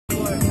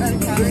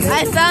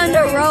I found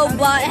a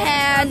robot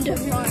hand.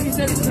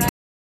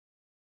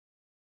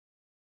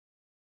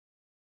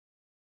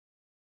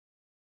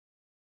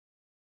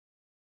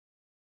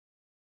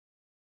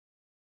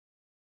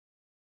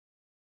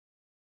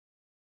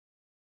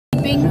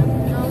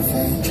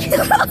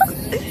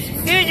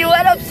 Dude, you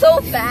went up so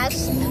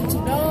fast.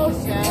 No,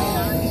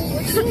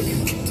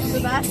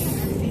 Sebastian?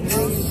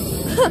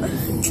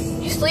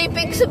 You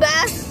sleeping,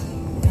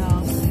 Sebastian?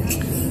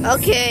 No.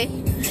 Okay.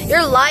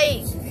 You're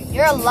lying.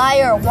 You're a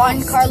liar.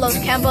 Juan Carlos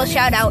Campbell,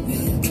 shout out.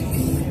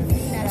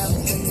 Shout out.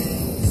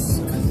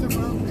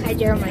 Hi,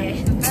 Jeremiah.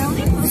 I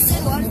only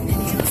posted one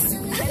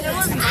video.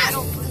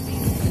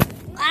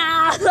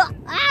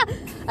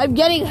 I'm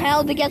getting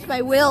held against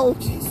my will.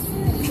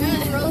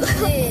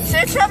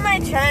 Search on my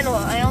channel.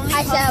 I only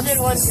posted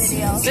one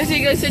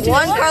video.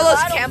 Juan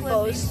Carlos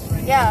Campos.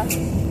 Yeah.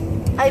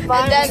 And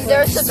then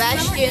there's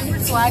Sebastian.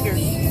 Swagger.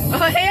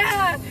 Oh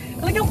yeah!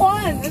 Look at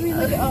Juan. I mean,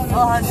 look at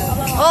Alejandro.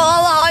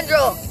 Oh,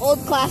 Alejandro,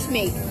 old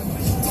classmate.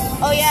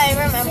 Oh yeah, I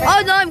remember.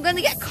 Oh no, I'm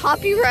gonna get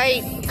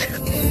copyright.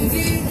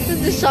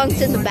 The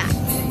song's in the back.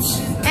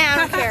 I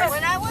don't care.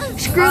 When I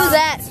was Screw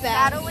that,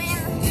 fat. battling,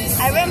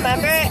 I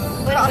remember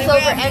when we were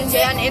Crossover at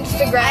MJ on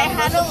Instagram. I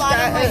had a lot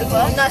of my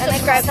books. Not and I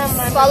subscribe. got them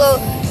on Follow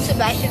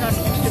Sebastian on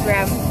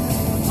Instagram.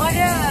 Oh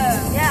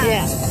yeah.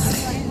 Yeah.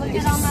 Look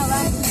at all my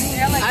last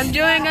I'm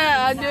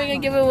doing a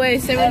giveaway.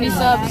 70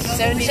 subs.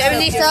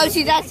 70 subs.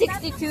 He's at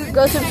 62.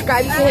 Go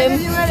subscribe to him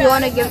if you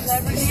want to give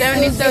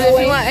 70 subs.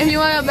 If you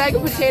want a bag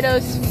of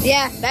potatoes.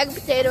 Yeah, bag of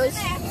potatoes.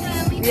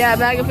 Yeah,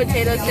 bag of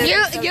potatoes.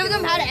 Give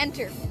them how to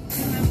enter.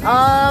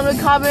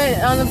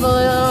 Comment on the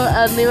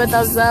below, leave a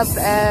thumbs up,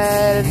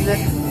 and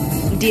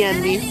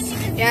DM me.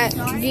 Yeah.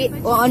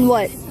 On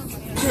what?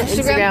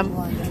 Instagram.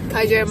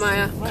 Kai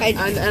Jeremiah.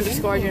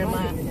 Underscore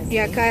Jeremiah.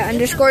 Yeah, Kai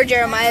underscore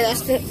Jeremiah.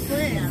 That's the.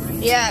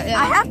 Yeah.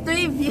 I have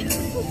 3 views.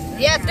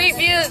 Yeah, 3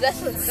 views. That's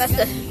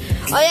the.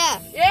 Oh yeah.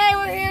 Yay,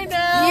 we're here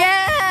now.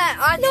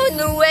 Yeah. Ano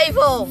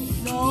Nuevo.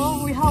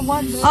 No, we have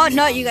 1 minute. Oh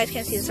no, you guys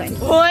can't see the sign.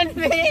 1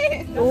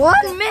 minute.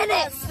 1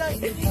 minute.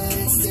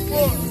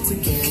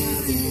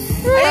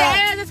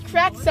 Yeah, just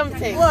crack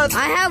something. Look,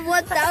 I have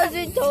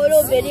 1,000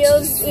 total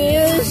videos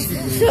views.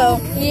 So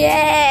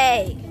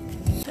yay.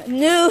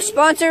 New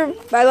sponsor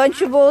by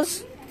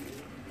Lunchables.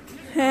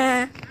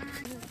 Yeah.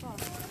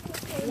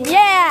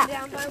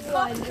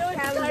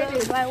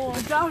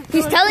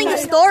 He's telling a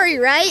story,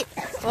 right?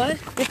 What?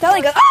 You're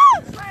telling a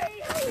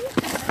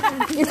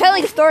You're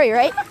telling a story,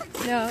 right?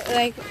 No,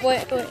 like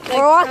what?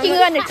 We're walking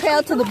on the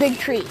trail to the big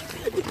tree.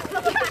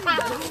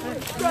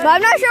 But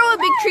I'm not sure what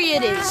big tree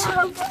it is.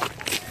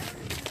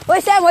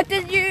 Wait, Sam, what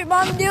did your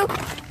mom do?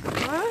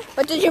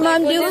 What did your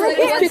mom do?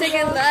 1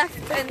 second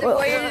left, and the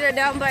Warriors are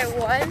down by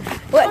 1.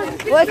 What?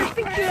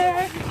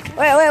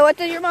 Wait, what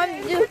did your mom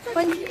do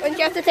when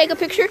you have to take a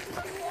picture?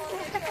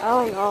 I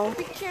don't know.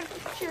 Picture.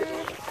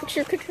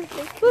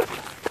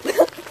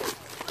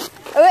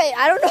 Oh, wait,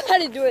 I don't know how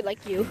to do it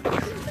like you.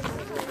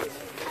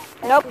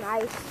 Nope.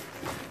 Nice.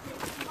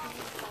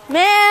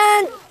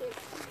 Man!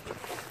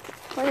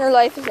 When your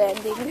life is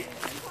ending.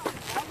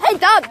 Hey,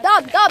 Dub!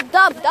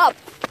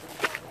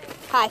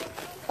 Hi.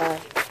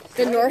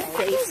 The North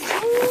Face.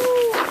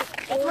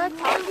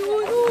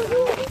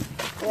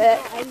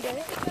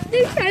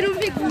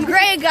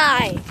 Gray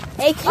guy.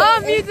 Oh,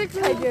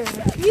 musically.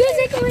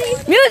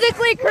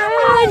 Musically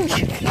cringe.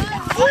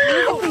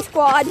 Musically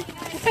squad.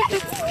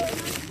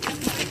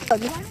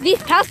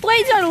 These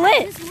pathways are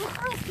lit.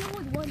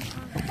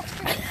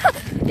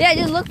 Yeah,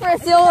 just look for a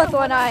seal with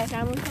one eye.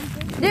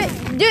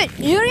 Dude,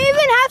 you don't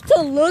even have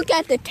to look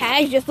at the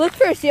tags. Just look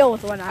for a seal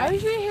with one eye. I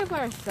wish we were here by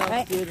ourselves,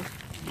 Right? dude.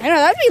 I know,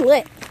 that'd be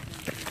lit.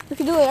 We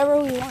can do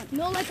whatever we want.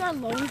 No, like our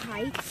long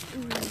hikes.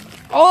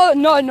 Oh,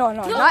 no, not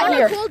on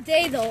here. a cold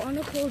day, though. On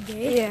a cold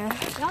day. Yeah.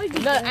 That would be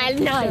No, good. at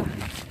night.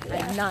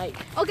 At night.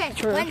 Okay,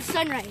 True. when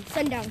sunrise,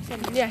 sundown.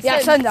 Yeah,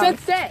 sundown.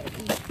 Sunset.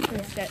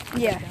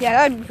 Yeah,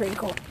 that'd be pretty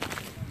cool.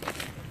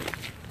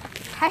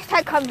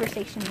 Hashtag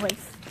conversation,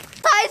 please.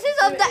 Sizes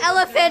of the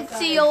elephant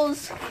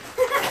seals.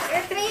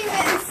 You're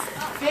famous.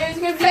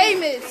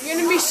 Famous. You're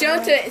gonna be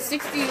shown to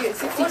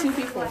 62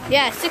 people.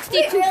 Yeah,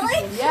 62 people.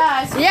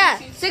 Yeah. Yeah,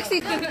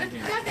 62.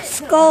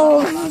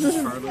 Skulls.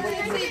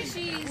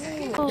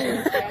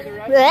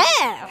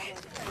 Yeah.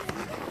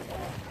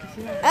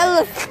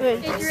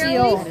 Elephant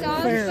seal.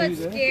 But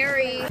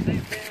scary.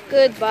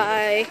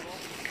 Goodbye.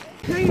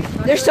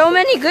 There's so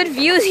many good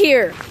views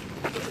here.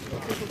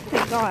 Oh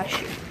my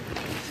gosh.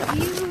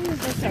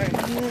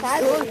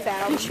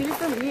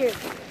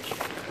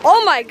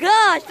 Oh my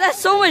gosh, that's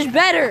so much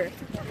better.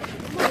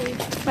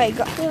 My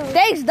God.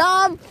 Thanks,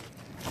 Dom.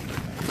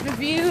 The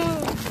view.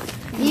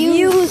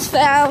 Views,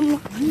 fam.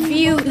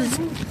 Views.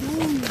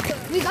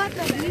 We got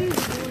the views.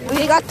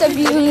 We got the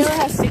views. I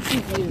have 60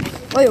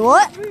 views. Wait,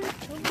 what?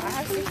 I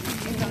have 60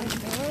 views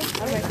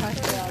on my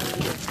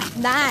class.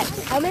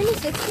 Nice. How many?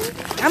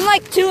 60? I'm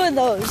like 2 of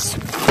those.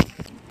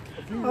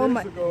 Oh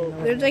my.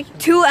 There's like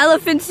 2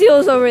 elephant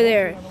seals over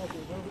there.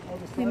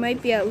 We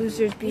might be at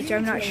Losers Beach.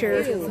 I'm not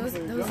sure.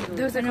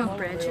 Those are called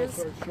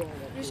branches?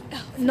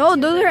 No,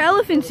 those are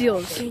elephant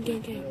seals.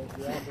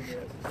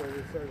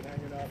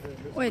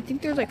 Wait, I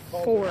think there's like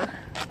 4.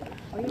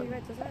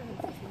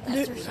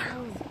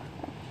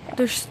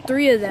 There's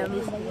 3 of them.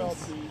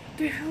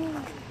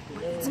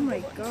 Oh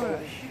my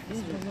gosh.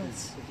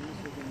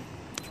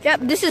 Yep,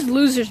 this is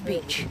Losers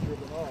Beach.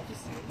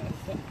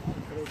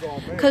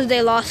 Because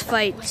they lost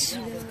fights.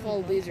 It's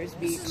called Losers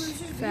Beach.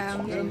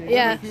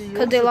 Yeah,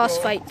 because they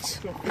lost fights.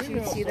 You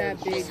can see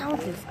that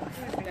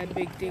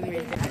big thing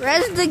right there.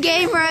 Rez the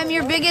Gamer, I'm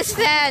your biggest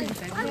fan.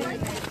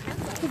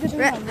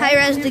 Hi,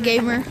 Rez the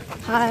Gamer.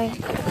 Hi.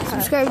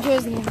 Subscribe to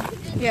Rez the Gamer.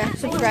 Yeah,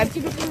 subscribe.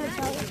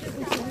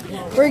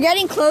 We're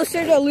getting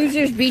closer to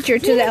Losers Beach or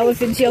to the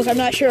elephant seals. I'm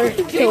not sure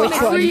to which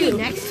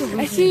one.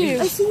 I see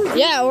you.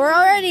 Yeah, we're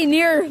already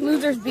near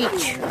Losers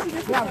Beach.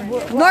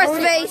 North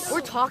Face.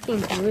 We're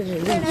talking to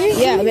Losers Beach.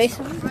 Yeah, base.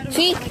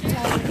 See?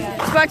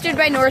 Sponsored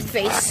by North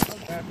Face. The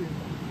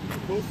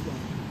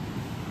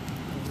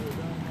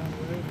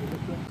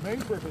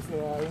main purpose of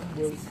the island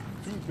was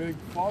 2 big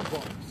fog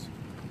bombs.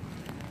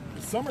 In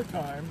the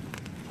summertime,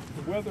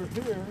 the weather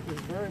here is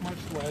very much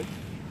like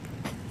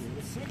in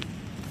the city.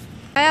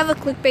 I have a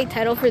clickbait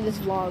title for this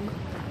vlog.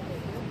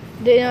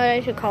 Do you know what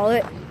I should call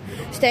it?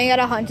 Staying at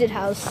a haunted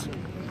house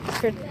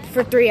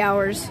for 3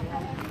 hours.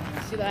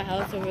 See that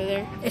house over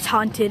there? It's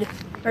haunted.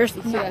 Or See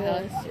that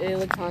house? It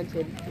looks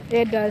haunted.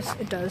 It does.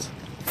 It does.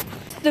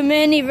 The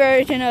mini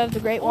version of the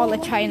Great Wall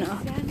of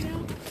China.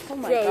 Oh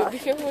my Bro, gosh. be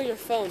careful with your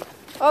phone.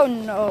 Oh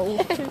no.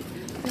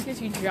 In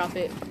case you drop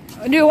it.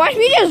 Dude, watch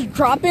me just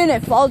drop it.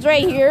 It falls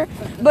right here.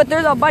 But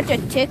there's a bunch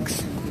of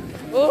ticks.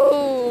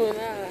 Oh,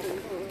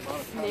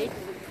 snake.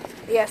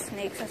 Yeah,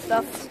 snakes and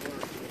stuff.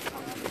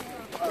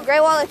 The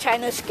Great Wall of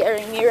China is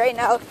scaring me right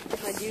now.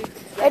 My dude,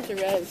 subscribe to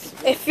Rez.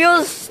 It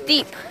feels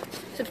steep.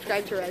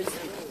 Subscribe to Rez.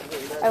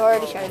 I've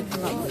already shouted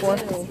him out before.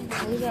 Look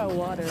at that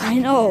water. I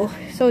know.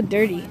 So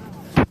dirty.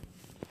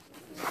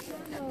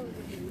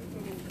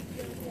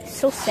 It's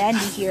so sandy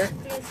here.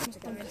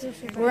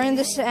 We're in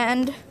the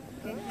sand.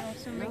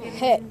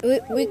 Hey,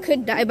 we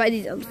could die by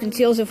these elephant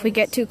seals if we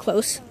get too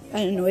close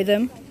and annoy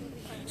them.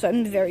 So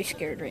I'm very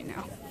scared right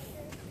now.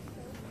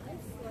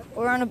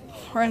 We're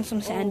on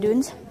some sand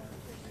dunes.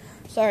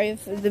 Sorry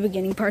for the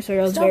beginning parts where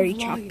it was very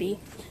choppy.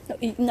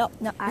 No,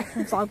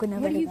 action vlog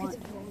whenever you want.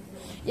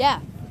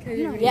 Yeah.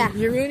 Yeah.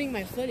 You're ruining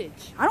my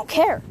footage. I don't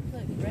care.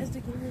 Look, Rez the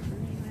Gamer's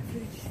ruining my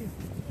footage too.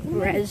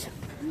 Rez.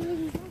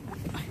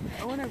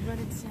 I want to run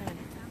in sand.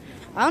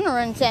 I want to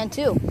run in sand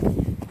too.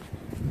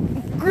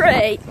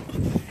 Great.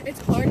 It's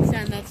hard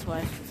sand, that's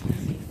why.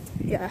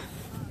 Yeah.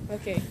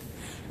 Okay.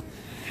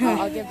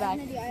 I'll get back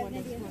when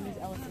there's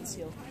elephant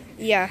seal.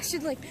 Yeah.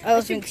 Should like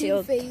Elephant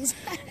seal. phase.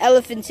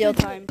 Elephant seal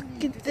time.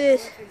 Look at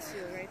this. Elephant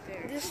seal right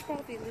there. This is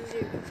probably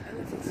Loser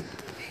Elephant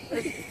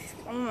seal.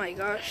 Oh my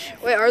gosh.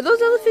 Wait, are those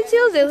elephant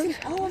seals? They look...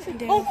 Oh my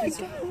god, what's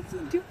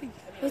it doing?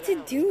 What's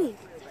it doing?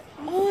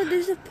 Oh,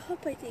 there's a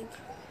pup, I think.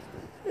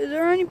 Is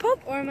there any pup?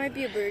 Or it might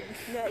be a bird.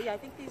 No, yeah, I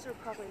think these are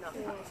probably not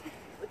pups.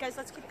 But guys,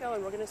 let's keep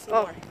going. We're gonna see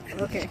Oh,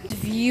 more. okay. This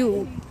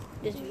view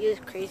is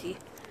crazy.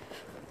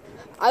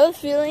 I have a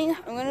feeling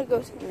I'm gonna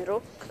go to the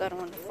middle because I don't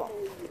want to fall.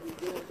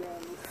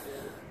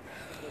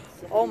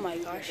 Oh my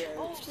gosh.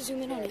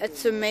 Zoom in on it.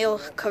 It's a male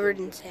covered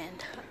in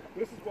sand.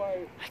 This is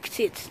why, I can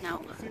see its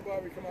snout. see why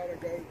we come out and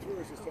guided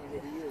tours this time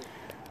of the year.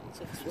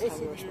 Most of the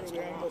year,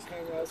 the animals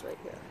hang out right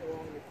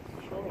along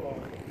the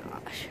shoreline.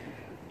 Gosh.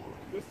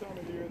 This time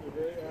of the year, they're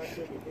very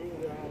active. They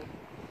move around,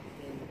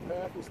 and the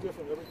path is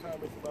different every time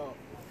we come out.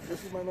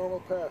 This is my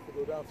normal path to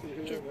go down through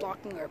here. He's and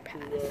blocking our to,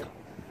 path.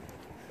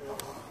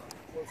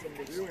 some of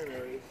the viewing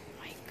areas.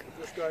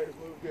 This guy has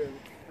moved in.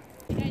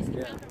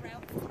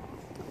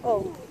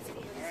 Oh.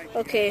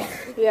 Okay,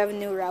 we have a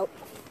new route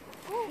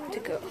to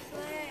go.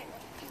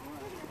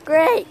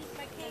 Great.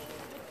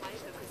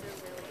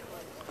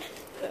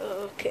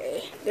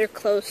 Okay, they're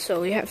close,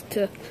 so we have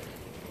to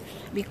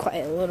be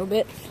quiet a little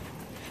bit.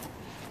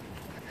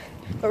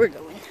 Where we're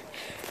going.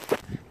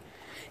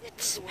 It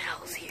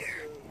smells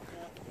here.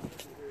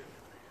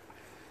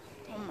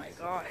 Oh my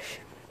gosh.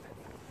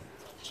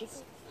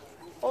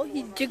 Oh,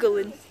 he's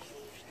jiggling.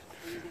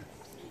 You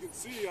can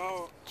see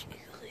how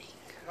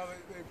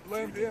they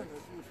blend in. If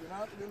you're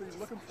not really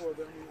looking for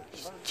them,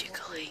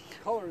 Jiggling. the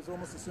color is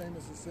almost the same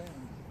as the sand.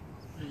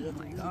 You have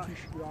to really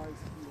keep your eyes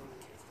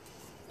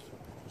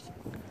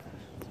peeled.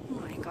 Oh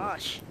my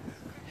gosh.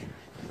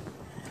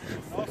 You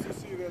can also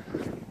see that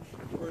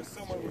where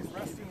someone was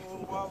resting a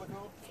little while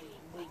ago, he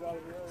moved out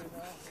of the area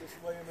now, just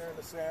laying there in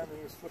the sand, and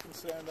he was flipping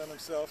sand on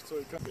himself, so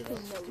he comes.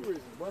 There's two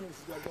reasons. One is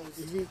that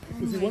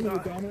is he one of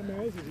the dominant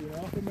males? Is he an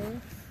alpha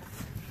male?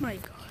 My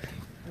God.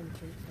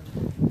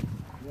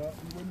 Yeah,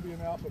 he wouldn't be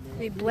an alpha male.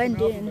 They If he was blend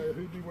an alpha in. male,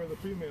 he'd be where the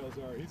females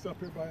are. He's up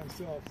here by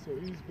himself, so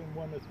he's been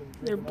one that's been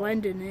They're driven out.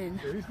 blending in.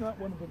 So he's not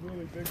one of the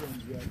really big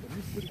ones yet, but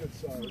he's pretty good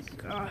size.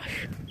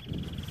 Gosh.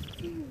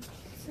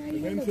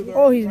 And then to the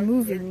Oh, he's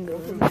moving. Go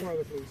to the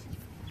farther, please.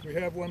 We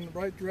have one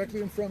right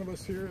directly in front of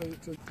us here.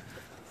 It's a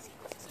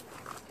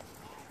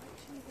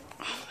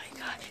Oh my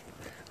gosh.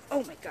 Oh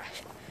Oh my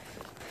gosh.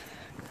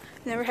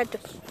 Never had to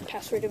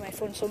password in my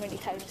phone so many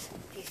times.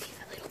 Do you see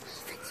that little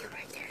elephant seal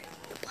right there?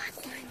 The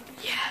black one?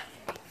 Yeah.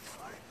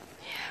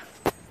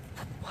 Yeah.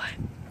 What?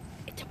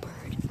 It's a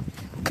bird.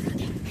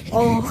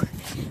 Oh.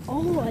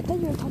 Oh, I thought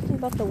you were talking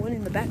about the one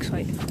in the back, so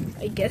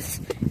I guess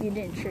you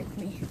didn't trick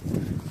me.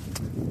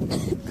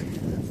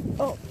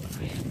 Oh.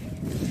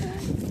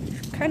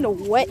 Kind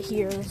of wet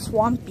here,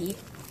 swampy.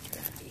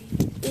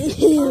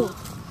 Ew.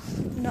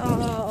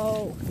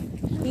 No.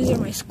 These are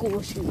my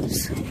school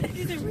shoes.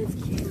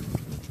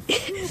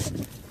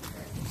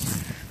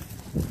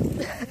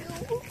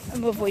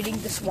 I'm avoiding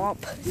the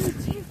swamp.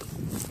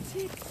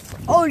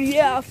 Oh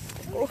yeah.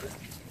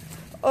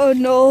 Oh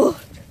no.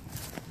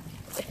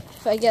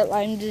 If I get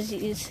Lyme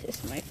disease,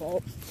 it's my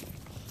fault.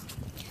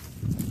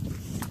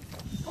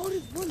 Oh,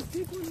 there's one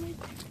big one right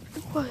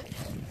there. What?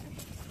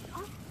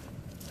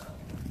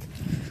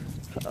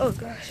 Oh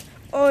gosh.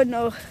 Oh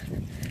no.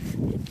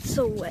 It's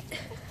so wet.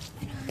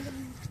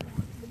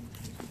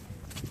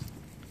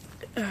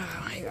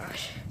 Oh my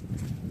gosh.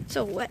 It's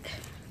so wet.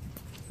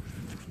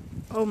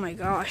 Oh my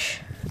gosh.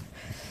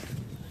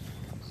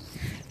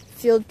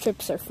 Field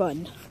trips are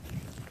fun.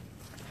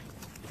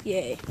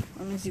 Yay.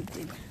 I'm zoomed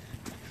in.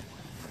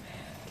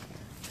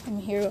 I'm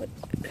here with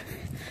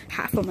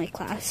half of my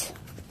class.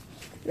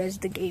 Rez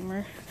the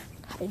gamer.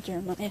 Hi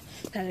Jeremiah.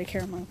 Tyler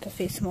Caramon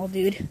Cafe small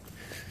dude.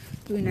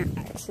 Doing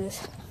that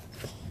axis.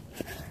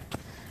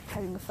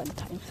 Having a fun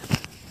time.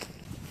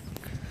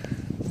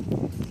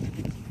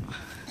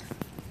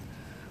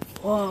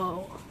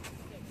 Whoa.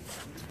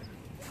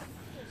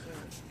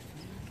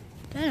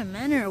 Is that a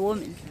man or a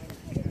woman?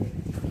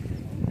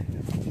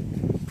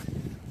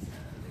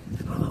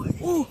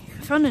 Oh,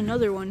 I found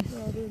another one.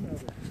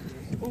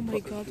 Oh my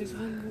god, there's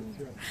one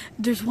more.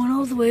 There's one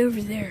all the way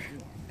over there.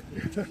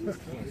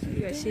 You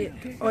guys see it?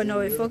 Oh no,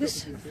 it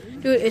focused.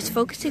 Dude, it's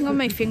focusing on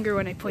my finger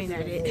when I point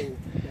at it.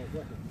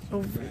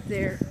 Over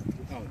there.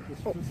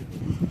 Oh,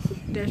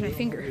 there's my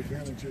finger.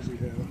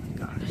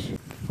 Gosh.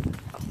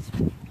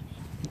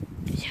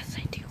 Yes,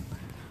 I do.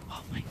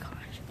 Oh my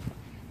gosh.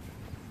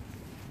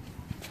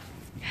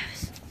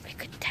 Yes, I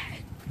could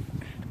tag.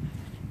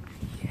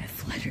 You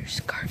have letters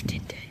carved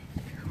into it,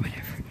 or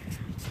whatever.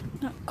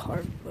 Not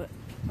carved, but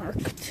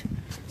marked,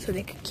 so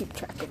they could keep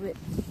track of it.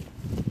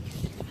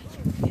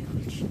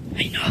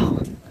 I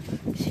know.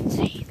 It's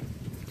insane.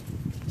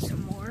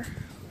 Some more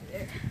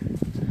there.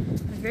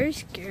 I'm very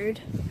scared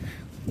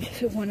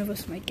that one of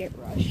us might get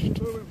rushed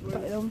by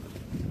them.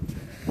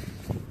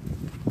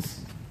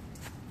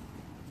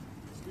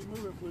 Keep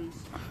moving, please.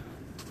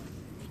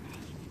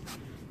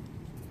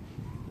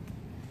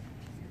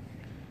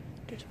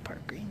 There's a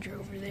park ranger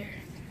over there.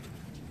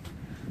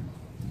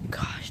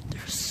 Gosh,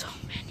 there's so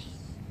many.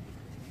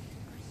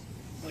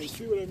 You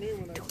see what I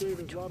mean when I say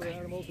there's a lot of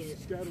animals and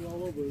it's scattered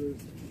all over.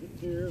 There's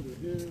here,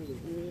 there's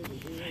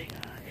here.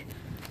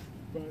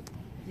 But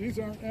these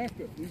aren't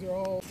active. These are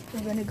all...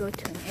 We're gonna go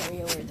to an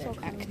area where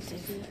they're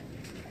active.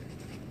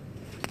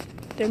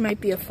 There might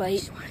be a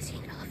fight. I want to see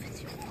an elephant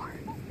seal more.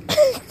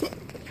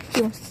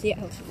 He wants to see an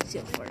elephant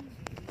seal for it.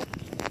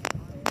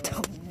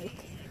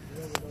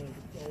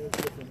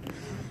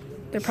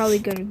 They're probably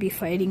gonna be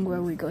fighting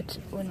where we go to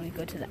when we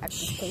go to the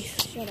active place.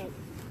 Shut up.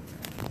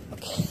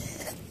 Okay.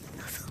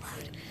 Not so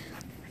loud.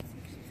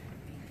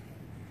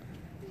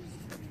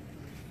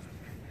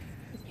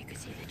 You can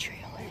see the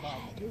trail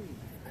ahead.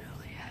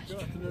 Good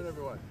afternoon,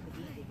 everyone.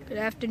 Good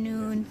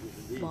afternoon,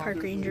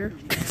 park ranger.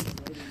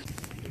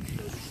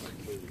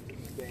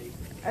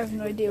 I have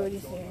no idea what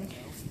he's doing.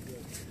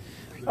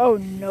 Oh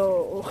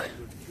no.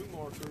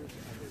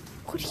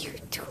 What are you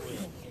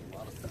doing?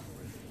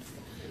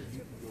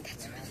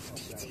 That's really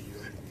detailed.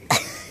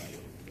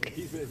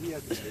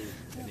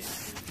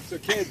 So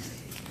kids,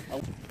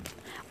 I'm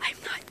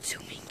not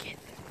zooming in.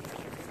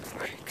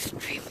 We're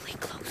extremely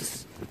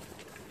close.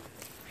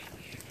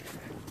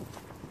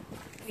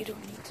 We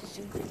don't need to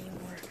zoom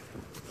anymore.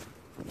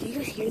 Do you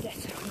guys hear that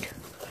sound?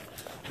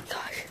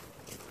 Gosh.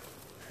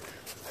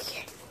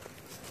 Okay.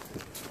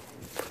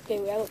 Okay,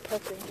 we have a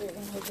park ranger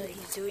who knows what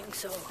he's doing,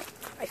 so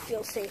I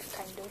feel safe,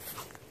 kind of.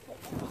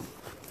 Right now.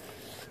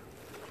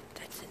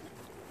 That's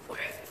I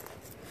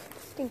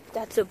think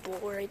that's a bull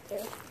right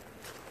there.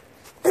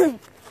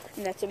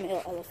 And that's a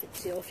male elephant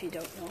seal, if you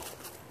don't know.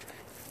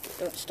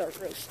 Don't start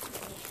roasting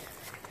me.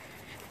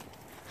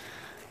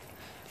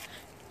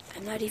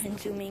 I'm not even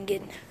zooming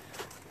in.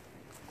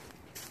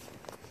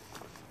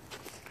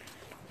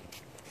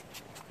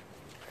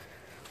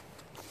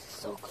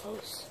 So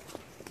close.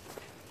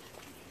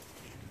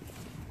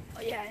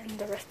 Oh yeah, and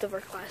the rest of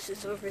our class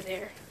is over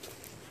there.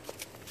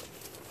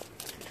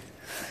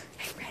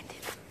 Hey, Brandon.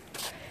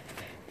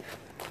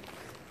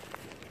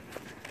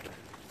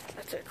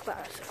 That's our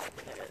class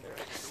over there,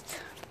 the rest.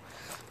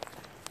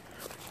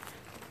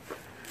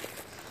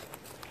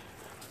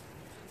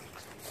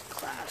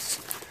 Class.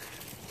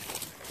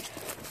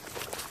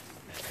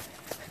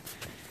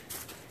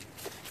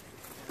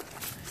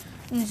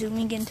 I'm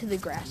zooming into the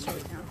grass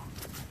right now.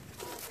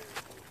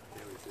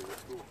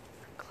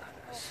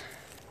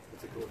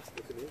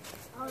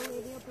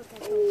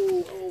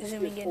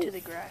 Zooming into the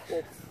grass.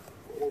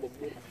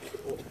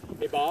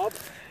 Hey, Bob.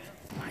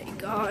 My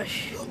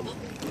gosh. Oh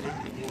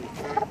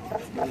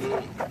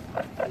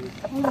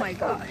my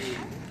gosh.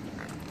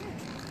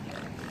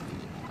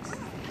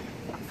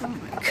 Oh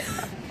my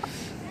god.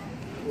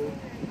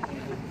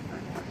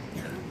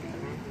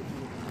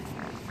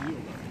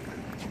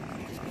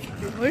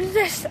 What is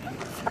this?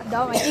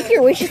 Dom, I think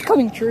your wish is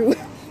coming true.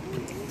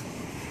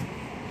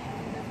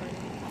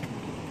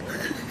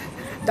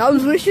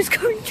 Dom's wish is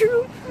coming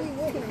true.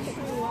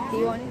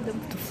 He wanted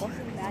them to fuck.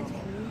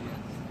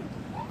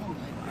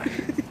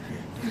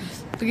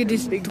 Look at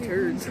this big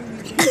turd.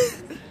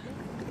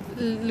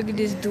 Look at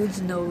this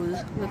dude's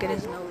nose. Look at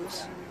his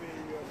nose.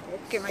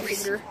 Look at my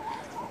finger.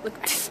 Look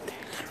at this.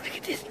 Look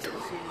at this dude.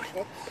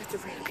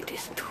 Look at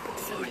this dude.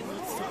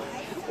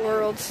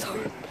 World star.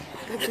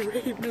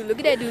 Dude, look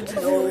at that dude's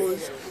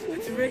nose.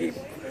 It's rape.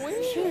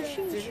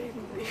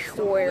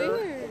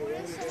 Where?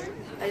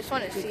 I just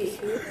want to see.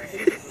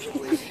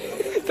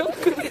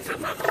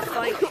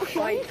 Fight,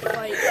 fight,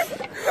 fight.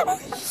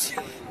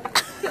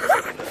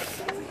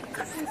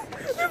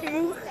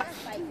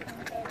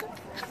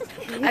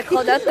 I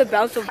called out the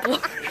bounce of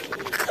blubber.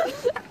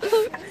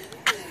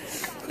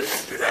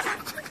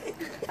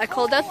 I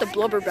called out the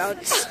blubber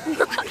bounce.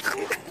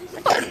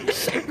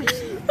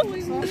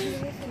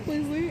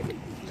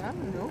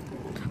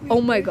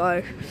 Oh my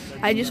gosh.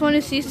 I just want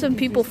to see some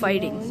people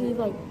fighting.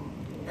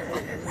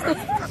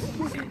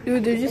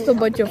 Dude, there's just a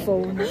bunch of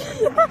phones.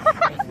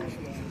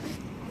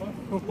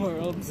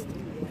 Worlds.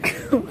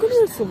 Look at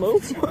this slow.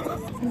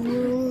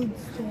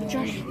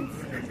 Josh.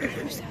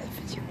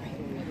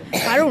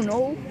 I don't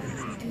know.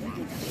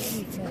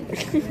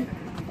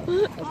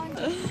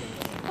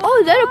 Oh,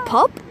 is that a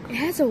pup? It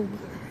has a.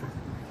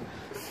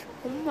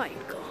 Oh my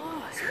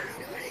god.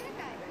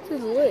 This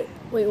is lit.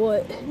 Wait,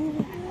 what?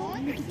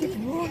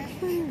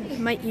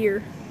 My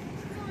ear.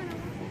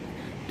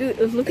 Dude,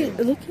 look at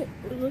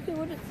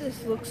what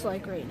this looks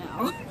like right now.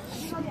 Oh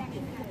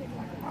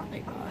my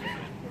god.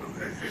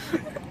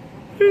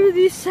 What are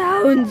these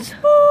sounds?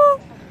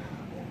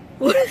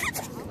 What is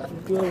this?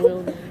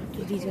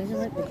 Dude, these guys are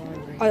like the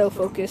gone.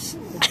 Autofocus.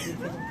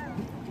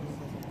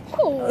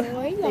 Oh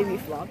my god. Maybe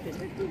flopping.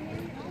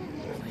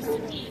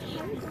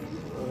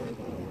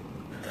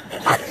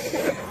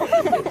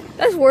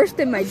 That's worse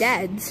than my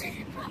dad's.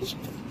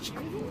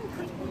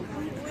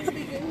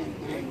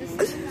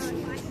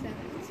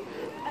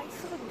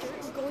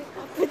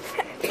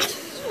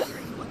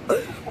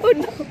 Oh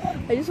no!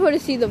 I just want to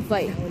see them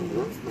fight.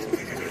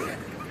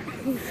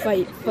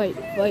 Fight, fight,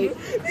 fight.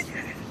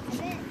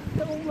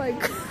 Oh my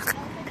god.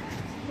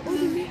 What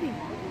are you meeting?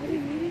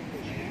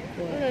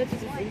 Oh no, it's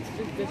just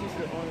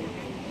your arm.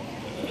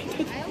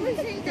 I always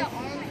think the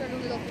arms are the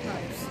little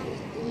pups.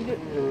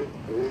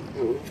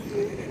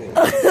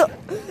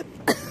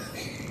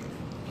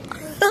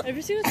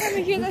 Every single time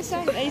I hear that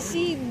sound, I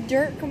see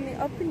dirt coming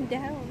up and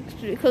down.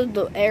 It's because of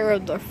the air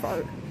of the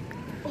fart.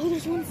 Oh,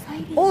 there's one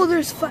fighting. Oh,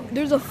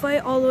 there's a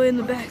fight all the way in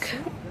the back.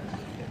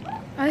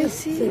 I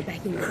see.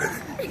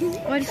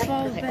 One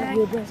fell back.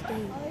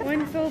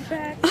 One fell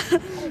back.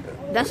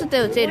 That's what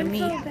they would say to me.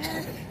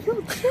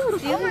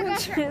 The other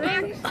one's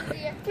running.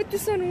 Put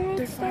this on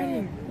World Star.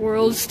 Fighting.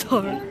 World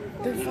Star.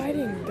 They're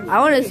fighting. I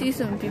want to see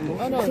some people.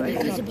 Oh no,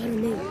 that's about to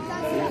me.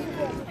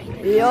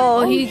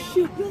 Yo, he.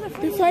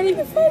 They're fighting.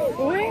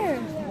 Where?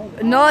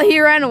 No, he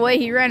ran away.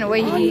 He ran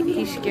away.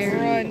 He's scared.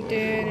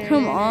 Run,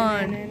 Come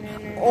on.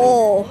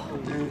 Oh.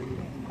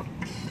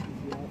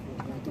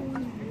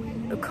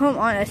 Come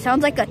on. It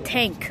sounds like a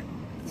tank.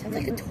 Sounds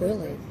like a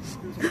toilet.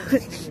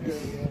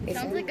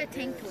 Sounds like a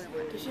tank toilet.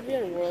 They should be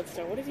on World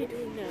Star. What is he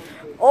doing now?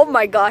 Oh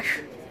my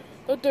gosh.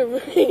 Oh, they're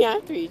running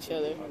after each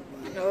other.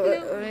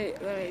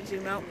 Let me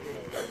zoom out.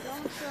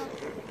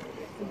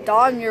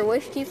 Dom, your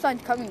wish keeps on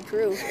coming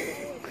true.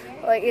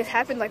 Like, it's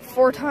happened like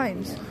 4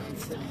 times.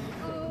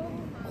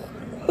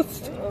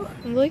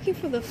 I'm looking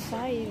for the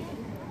fight.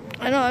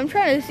 I know, I'm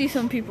trying to see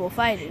some people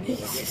fighting.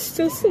 It's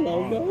still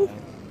slow-mo.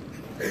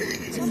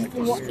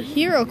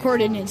 Hero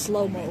recorded in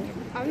slow-mo.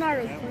 I'm not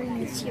recording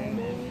this here.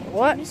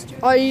 What?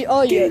 Oh,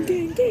 yeah.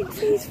 Gang,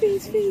 face.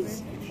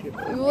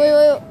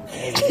 Wait.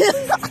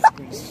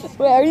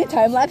 Wait, are you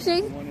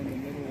time-lapsing?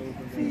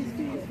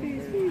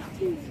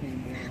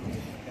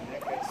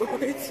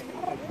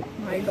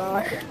 My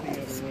gosh.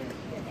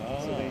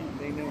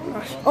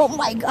 Oh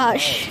my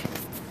gosh.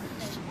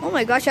 Oh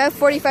my gosh, I have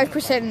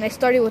 45% and I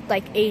started with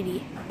like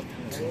 80.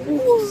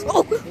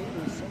 Oh,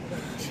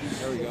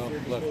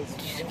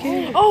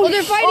 Oh,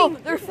 they're fighting. Oh,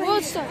 they're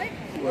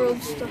fighting.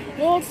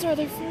 World Star,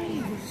 they're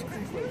fighting.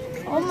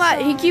 Oh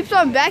my, he keeps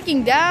on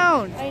backing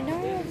down. I know,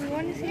 we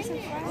want to see some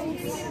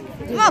fights.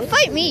 Come on,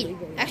 fight me.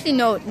 Actually,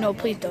 no,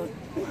 please don't.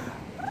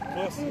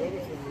 Plus, the other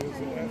thing is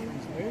that after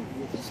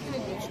he's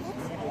made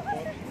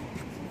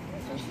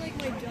Just like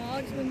my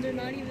dogs when they're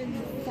not even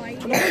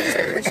fighting.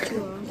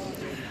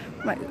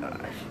 My gosh.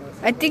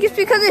 I think it's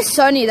because it's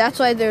sunny. That's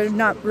why they're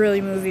not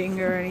really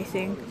moving or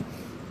anything.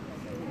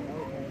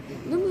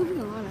 They're moving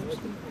a lot,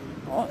 actually.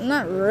 Oh,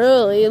 not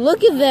really.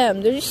 Look at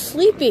them. They're just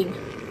sleeping.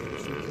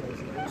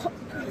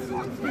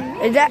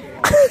 Is that?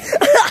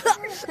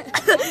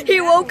 He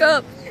woke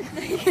up.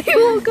 He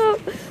woke up.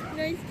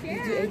 You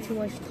ate too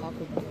much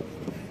Taco Bell.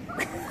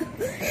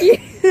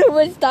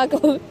 What's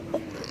Taco?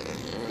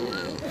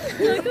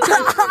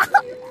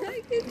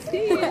 I can see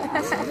it.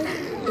 It's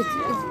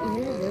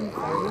either them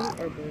fighting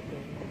or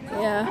burping.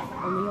 Yeah.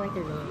 I mean, like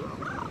they're going.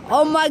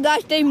 Oh my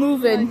gosh, they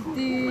moving.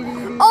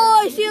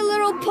 Oh, I see a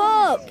little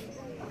pup.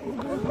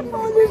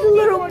 Oh, there's a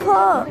little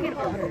pup.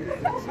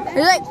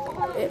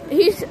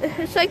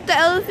 It's like the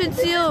elephant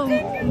seal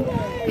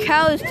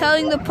cow is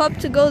telling the pup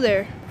to go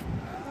there.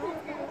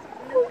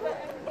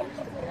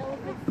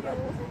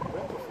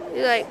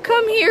 He's like,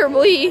 come here,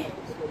 boy.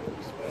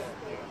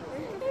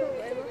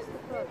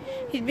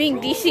 He's being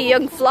DC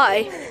Young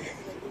Fly.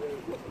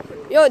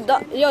 Yo,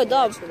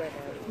 Dom.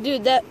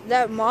 Dude,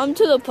 that mom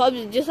to the pup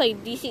is just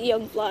like DC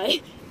Young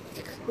Fly.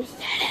 What's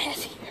that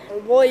ass here,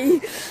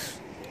 boy?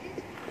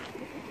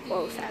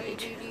 Whoa,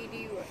 savage.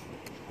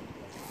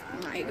 Oh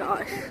my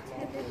gosh.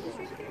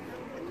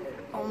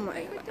 Oh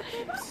my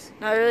gosh.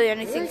 Not really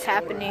anything's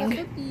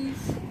happening.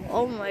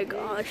 Oh my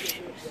gosh.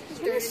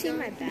 You wanna see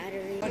my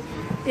battery?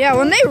 Yeah,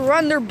 when they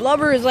run, their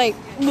blubber is like,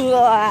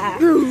 blah.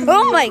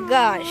 Oh my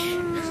gosh.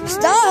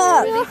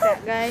 Stop! Really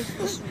fat guy.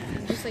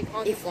 Just like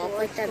on the floor.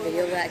 Like that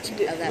video of that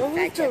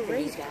fat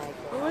Japanese guy.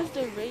 What was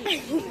the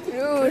rate?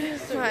 Dude,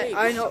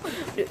 I know.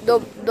 The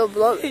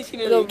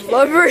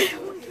blubber.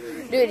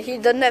 Dude,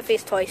 he's done that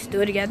face twice.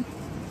 Do it again.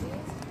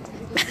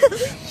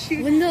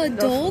 When the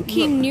doll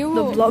came near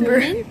the blubber.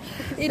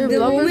 the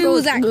woman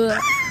was like,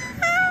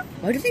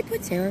 why do they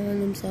put serum on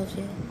themselves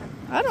here?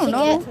 I don't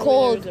know. Get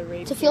cold.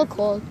 To feel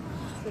cold.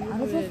 How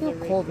does it feel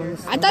cold?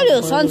 I thought it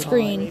was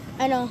sunscreen.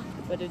 I know.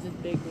 But it's a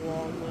big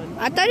long one.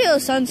 I thought it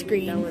was That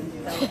sunscreen. one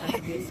has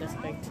to be a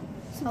suspect.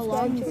 How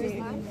long is it?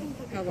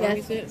 How long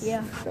is it?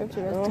 Yeah, that's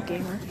the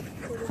gamer.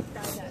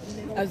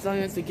 As long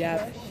as the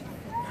gap.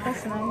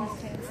 That's nice.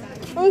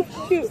 Oh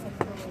shoot!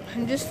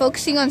 I'm just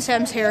focusing on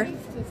Sam's hair.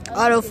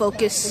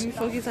 Autofocus. Let me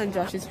focus on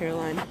Josh's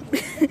hairline.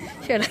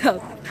 Shut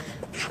up.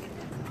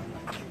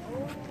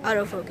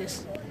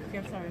 Autofocus. Okay,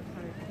 I'm sorry.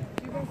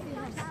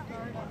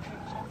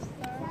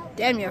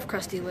 Damn, you have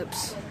crusty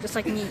lips, just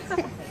like me.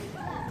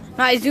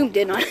 No, I zoomed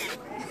in on it.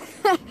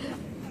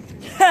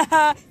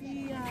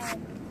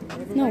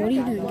 No, what are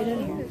you doing? Get out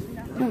of here.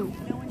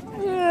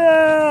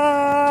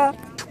 No.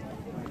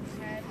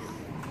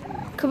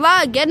 Come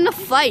on, get in a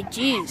fight.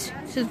 Jeez,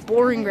 this is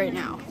boring right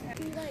now.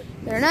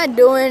 They're not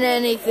doing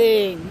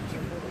anything.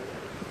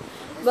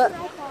 But,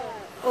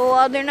 oh,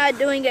 well, they're not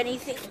doing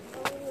anything.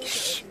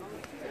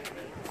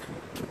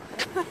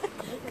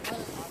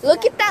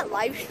 Look at that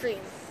live stream.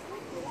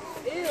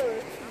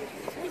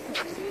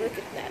 Look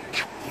at that.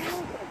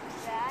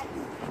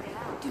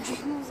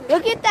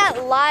 Look at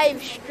that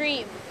live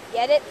stream.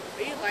 Get it?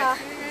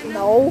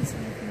 No.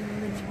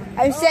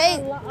 I'm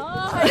saying.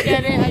 Oh, I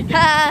get it.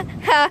 Ha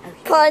ha.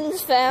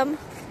 Puns, fam.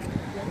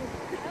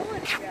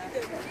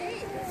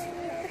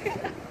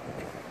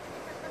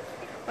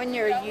 When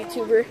you're a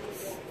YouTuber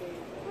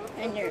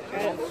and you're.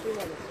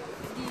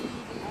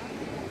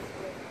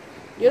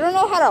 You don't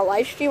know how to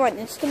live stream on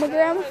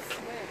Instagram?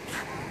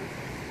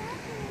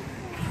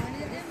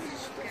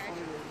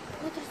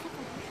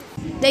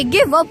 They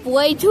give up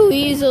way too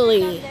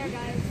easily.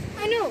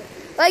 I know.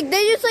 Like,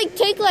 they just, like,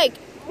 take, like...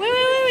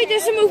 Wait,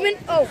 there's some movement.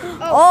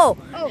 Oh.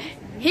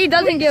 He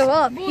doesn't give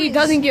up. He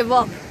doesn't give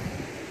up.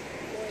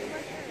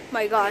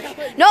 My gosh.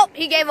 Nope,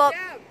 he gave up.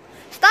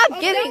 Stop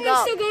giving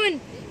up. He's still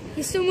going.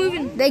 He's still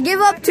moving. They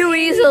give up too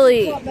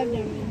easily.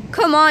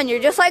 Come on, you're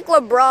just like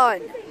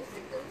LeBron.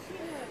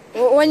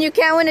 When you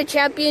can't win a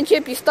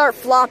championship, you start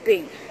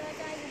flopping.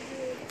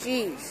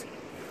 Jeez.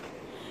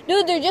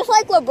 Dude, they're just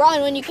like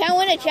LeBron. When you can't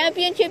win a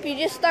championship, you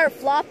just start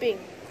flopping.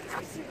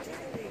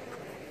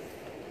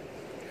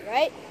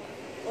 Right?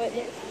 What?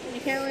 You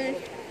can't win.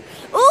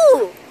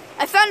 Ooh!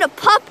 I found a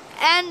pup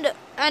and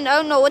I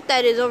don't know what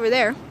that is over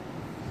there.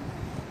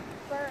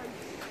 Bird.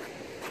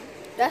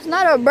 That's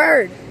not a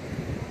bird.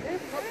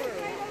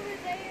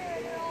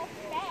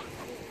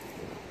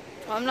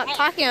 Well, I'm not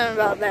talking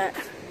about that.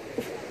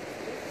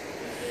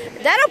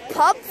 Is that a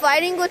pup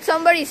fighting with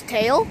somebody's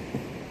tail?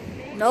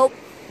 Nope.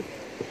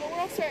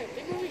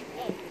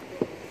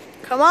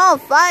 Come on,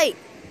 fight.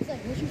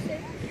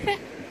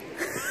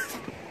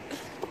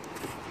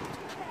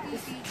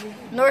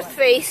 North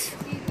Face,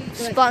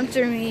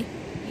 sponsor me.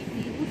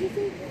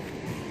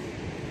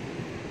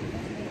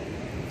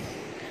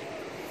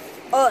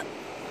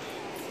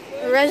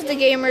 Res the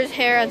Gamer's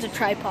hair as a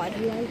tripod.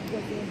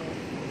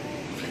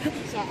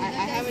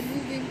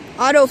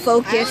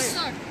 Autofocus.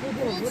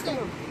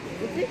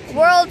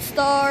 World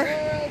Star.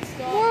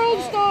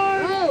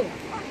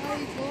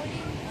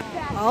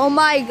 Oh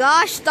my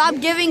gosh, stop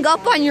giving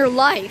up on your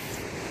life.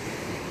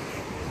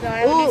 So I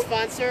have a new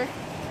sponsor.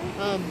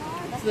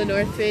 It's the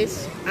North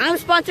Face. I'm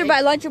sponsored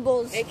by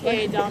Lunchables.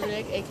 AKA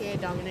Dominic.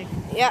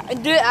 Yeah,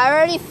 dude, I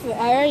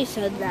already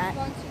said that.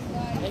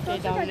 AKA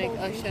Dominic.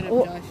 Oh, shut up,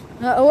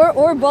 Josh.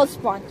 We're both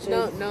sponsored.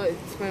 No,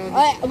 it's my own.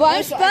 Well,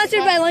 I'm sponsored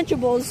by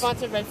Lunchables.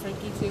 Sponsored by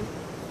Frankie too.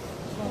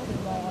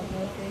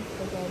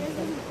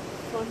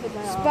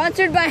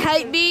 Sponsored by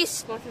Hypebeast.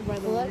 Sponsored by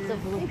the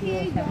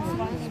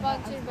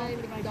Sponsored by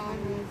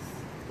McDonald's.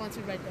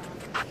 Sponsored by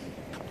Don.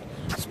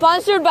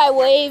 Sponsored by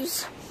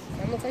Waves.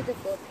 That looks like the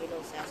Filipino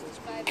Assassin's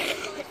Creed.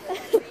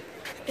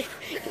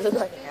 You look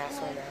like an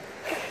asshole now.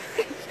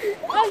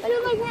 I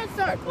feel like World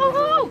Star.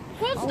 Oh,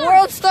 World Star.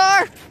 World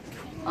Star.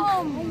 You're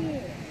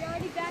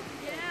already back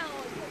down.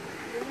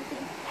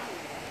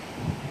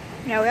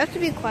 Yeah, we have to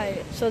be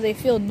quiet so they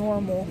feel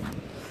normal.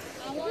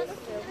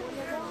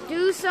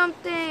 Do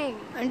something.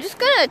 I'm just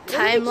gonna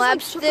time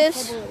lapse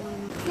this.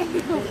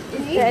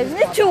 Yeah, isn't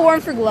it too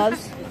warm for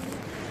gloves?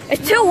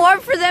 It's too warm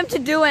for them to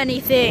do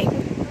anything.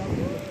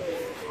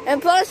 And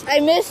plus,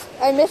 I miss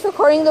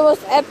recording the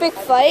most epic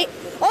fight.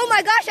 Oh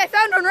my gosh, I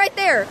found one right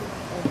there.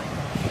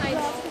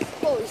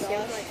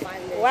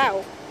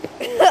 Wow.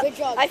 Good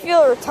job. I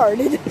feel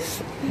retarded.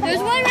 There's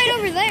one right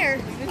over there.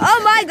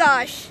 Oh my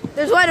gosh,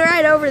 there's one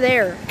right over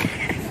there.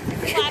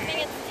 Flapping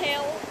its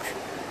tail.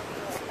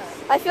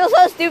 I feel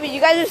so stupid. You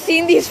guys have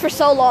seen these for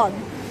so long.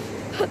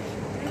 Dude,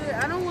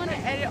 I don't want to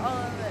edit all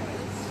of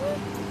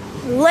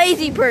it.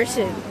 Lazy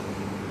person.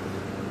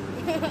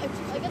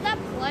 Look at that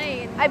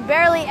plane. I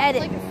barely It's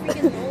edit like a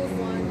freaking old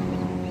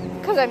one.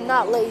 because I'm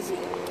not lazy.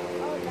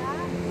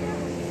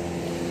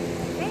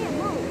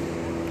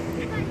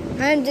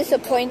 I'm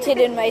disappointed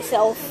in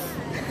myself.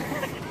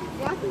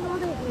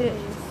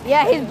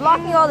 Yeah, he's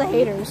blocking all the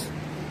haters.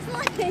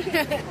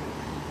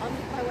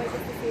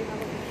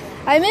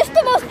 I missed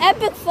the most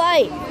epic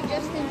fight.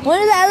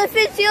 One of the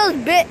elephant seals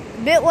bit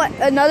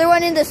another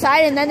one in the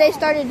side, and then they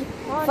started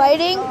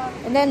fighting,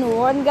 and then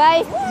one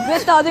guy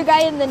bit the other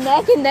guy in the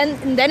neck, and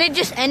then it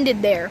just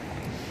ended there.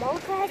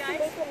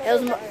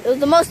 It was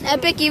the most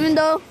epic, even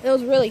though it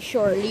was really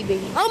short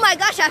leaving. Oh my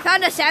gosh, I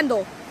found a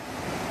sandal.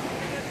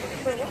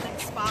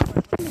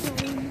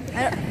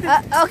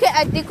 Okay,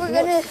 I think we're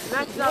gonna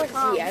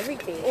See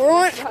everything.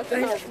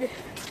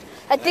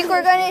 I think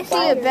we're gonna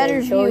see a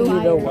better view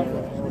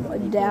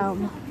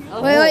down.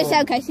 Wait,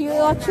 Sam, can I see your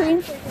lock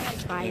screen?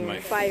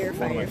 Fire.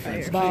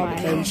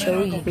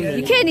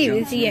 You can't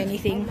even see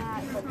anything.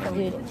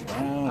 There's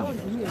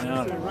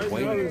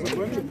a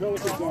bunch of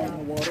pelicans down in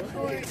the water.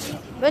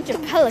 Bunch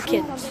of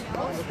pelicans.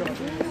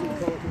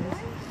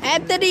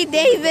 Anthony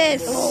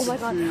Davis. Oh my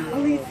God.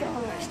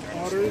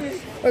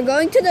 We're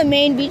going to the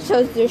main beach,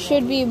 so there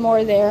should be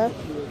more there.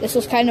 This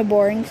was kind of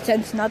boring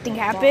since nothing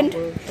happened.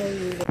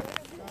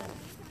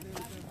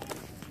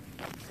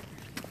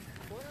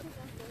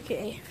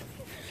 Okay.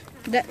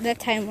 That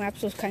time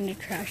lapse was kind of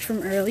trash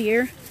from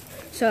earlier,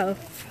 so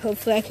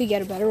hopefully I could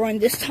get a better one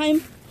this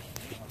time.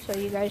 So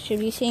you guys should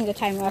be seeing a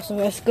time lapse of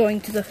us going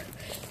to the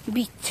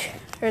beach,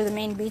 or the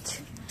main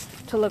beach,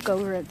 to look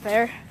over it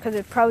there, because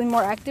it's probably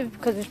more active,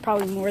 because there's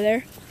probably more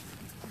there.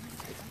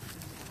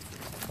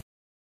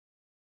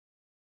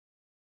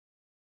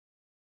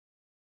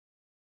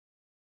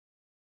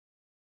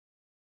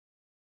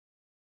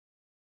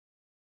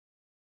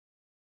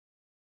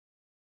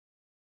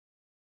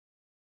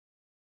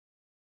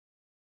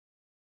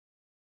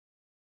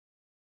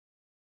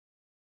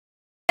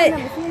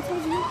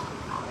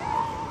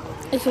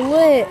 It's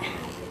lit.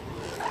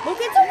 Look,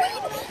 it's a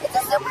wiener. It's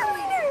a super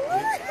wiener.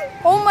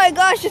 Oh my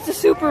gosh, it's a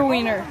super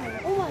wiener.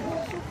 Oh my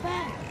gosh, so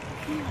fat.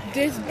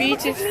 This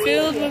beach is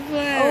filled with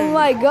them. Oh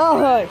my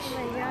gosh.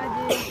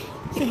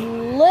 It's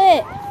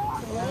lit.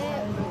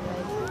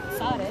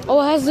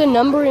 Oh, it has the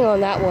numbering on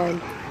that one.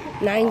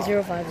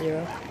 9050.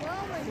 Oh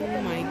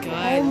my Oh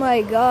god.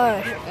 my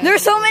gosh.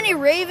 There's so many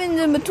ravens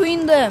in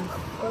between them.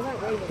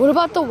 What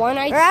about the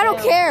one-eyed Or I don't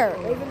care.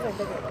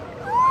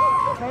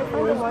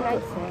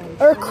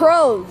 Or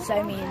crows,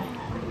 I mean.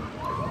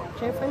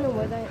 Try to find the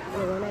one-eyed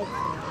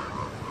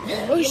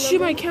Oh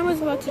shoot, my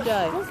camera's about to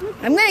die.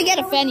 I'm gonna get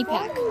a fanny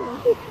pack.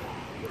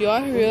 You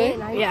are really?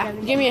 Yeah,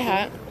 Give me a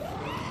hat.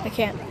 I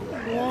can't.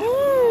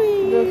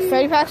 The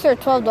fanny packs are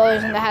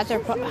 $12 and the hats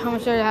are, how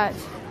much are the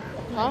hats?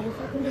 Huh?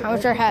 How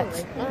much are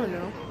hats? I don't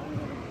know.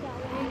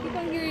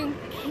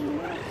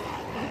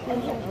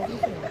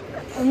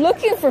 I'm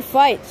looking for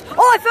fights.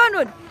 Oh, I found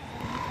one!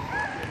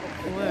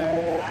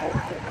 Where?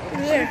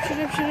 There, shut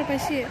up, I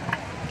see it.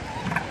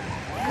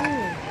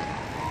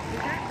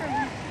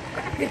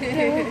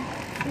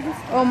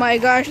 Oh my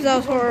gosh, that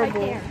was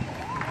horrible.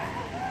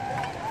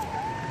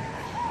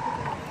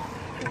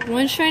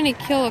 One's trying to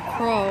kill a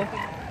crow.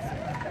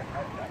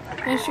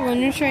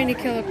 One's trying to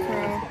kill a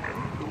crow.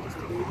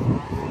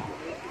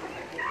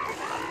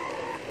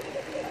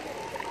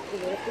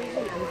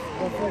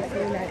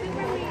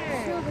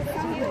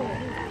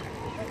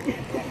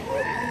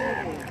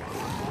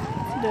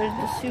 There's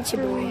the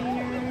super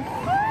wiener.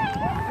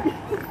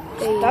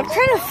 Stop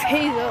trying to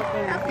phase up.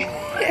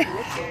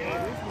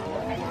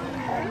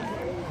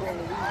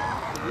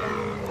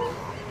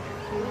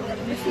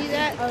 You see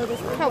that?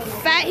 How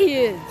fat he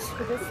is.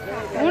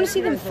 I want to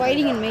see them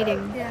fighting and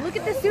mating. Look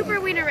at the super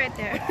wiener right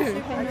there.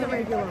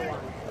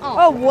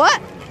 Oh,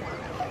 what?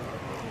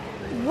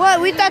 What?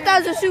 We thought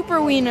that was a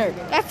super wiener.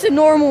 That's a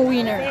normal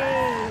wiener.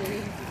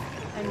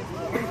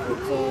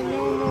 It's a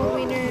normal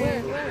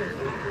wiener.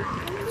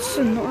 It's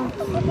a normal.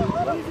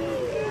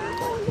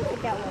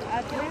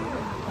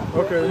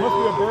 Okay, there must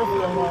be a birth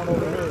going on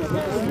over here.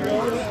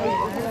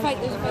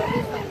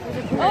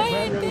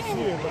 Can't really see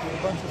it, but there's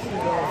a bunch of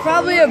seagulls.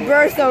 Probably a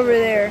birth over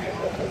there.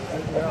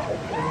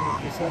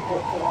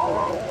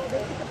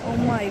 Oh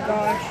my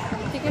gosh.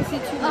 I think I see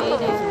 2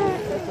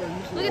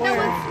 maydays. Look at that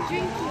one's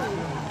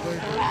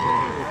drinking.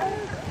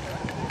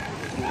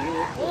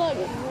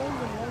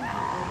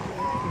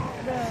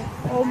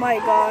 Oh my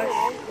gosh.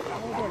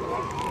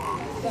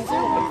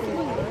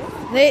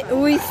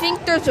 We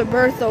think there's a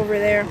birth over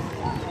there.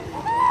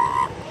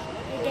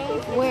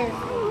 Where?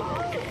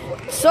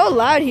 So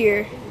loud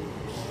here.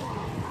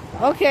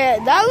 Okay,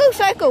 that looks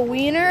like a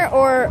wiener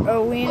or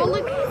a wiener. Oh,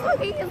 look, he's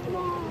hugging his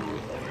mom.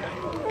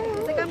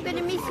 He's like, I'm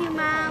gonna miss you,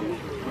 Mom.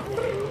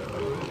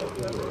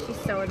 She's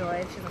so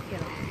annoyed. She's like,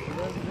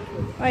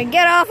 Alright,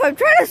 get off. I'm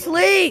trying to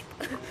sleep.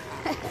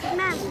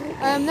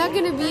 I'm not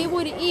gonna be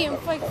able to eat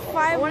in like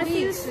 5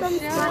 weeks.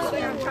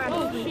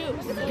 oh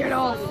shoot. Get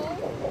off.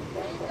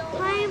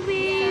 Hi,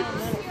 babe.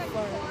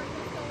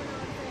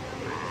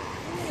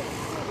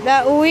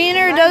 That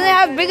wiener doesn't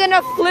have big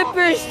enough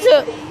flippers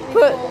to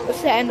put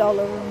sand all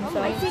over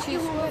himself. I'd take you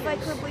home if I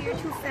could, but you're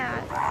too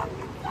fat. I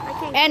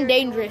can't And carry you.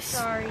 dangerous.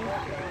 Sorry.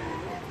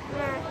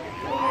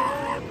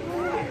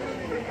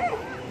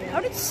 How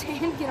did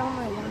sand get on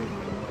my leg?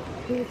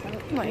 Oh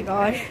my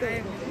gosh.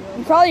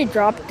 He probably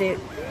dropped it.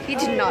 He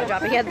did not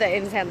drop it. He had that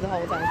in his hand the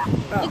whole time.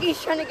 Oh. Look,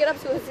 he's trying to get up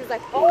to us. He's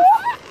like, oh.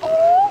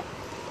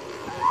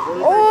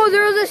 Oh,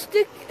 there was a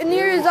stick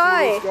near his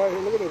eye. This guy here,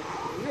 look at him.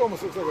 He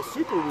almost looks like a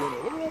super wiener.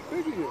 Look at how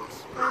big he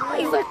is.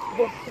 He's like,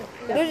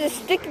 There's a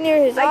stick near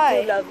his I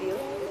eye. do love you.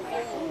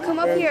 Come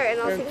up here and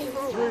I'll And take you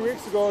home. 3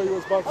 weeks ago, he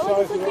was about the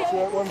size of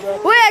that one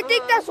back. Wait, I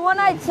think that's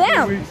One-Eyed 3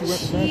 Sam. weeks, he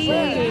went from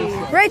that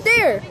size. Right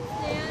there.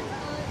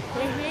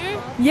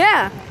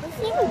 Yeah.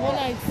 Look at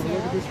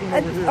this one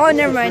over here. Oh,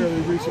 never mind. This is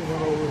a fairly recent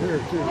one over here,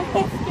 too.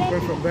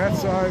 Went from that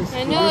size to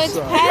know, this it's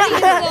size. Patty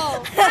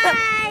though.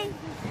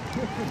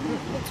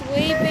 It's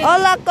way big.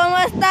 Hola, ¿cómo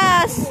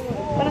estás?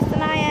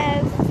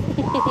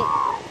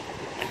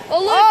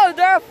 Oh,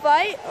 they're a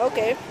fight?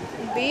 Okay.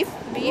 Beef.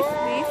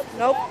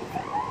 Nope.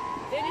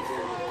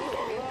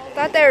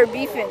 Thought they were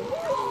beefing.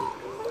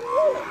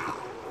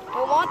 I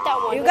want that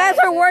one. You guys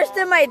are worse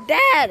than my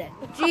dad.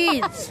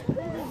 Jeez.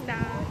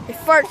 They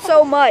fart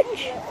so much.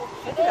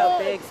 Look at how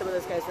big some of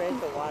those guys ran to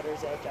the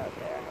water's edge out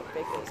there. How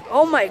big those guys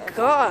Oh my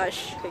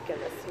gosh. are. Big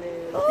and a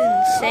snooze.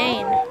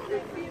 Insane.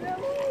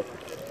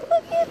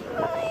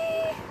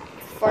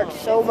 Fart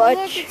so much.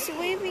 Look, it's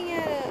waving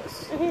at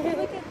us.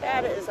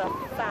 That is a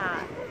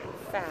fat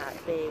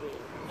baby.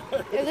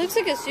 It looks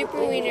like a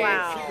super wiener.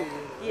 Wow.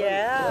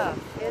 Yeah,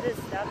 it is.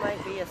 That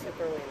might be a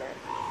super wiener.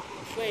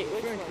 Wait,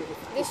 which one?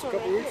 This A one.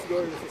 couple weeks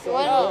ago, he was the size of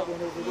One? that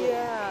one over there.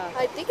 Yeah,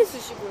 I think it's a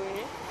super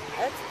wiener.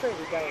 that's pretty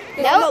dang.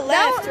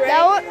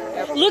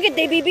 Look at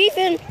they be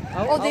beefing.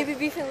 Oh, they be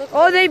beefing. Look.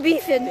 Oh, they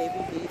beefing.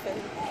 Baby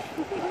beefing.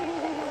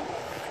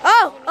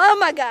 Oh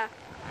my god.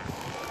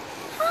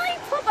 Hi,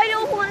 Pop. I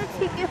don't want to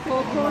take it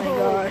home. Oh my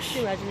gosh.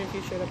 Can you imagine if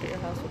you showed up at your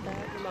house with that?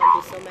 Your mom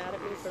would be so mad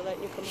at me for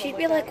letting you come home She'd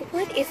be with like, that.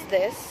 what is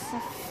this?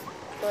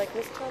 We're like,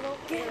 Miss Tunnel,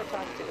 I want to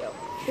talk to you.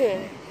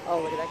 Oh,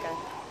 look at that guy.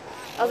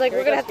 I was like,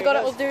 we're gonna have to go to.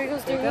 Here he There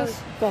he goes.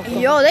 There he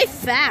goes. Yo, they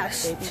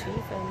fast. Baby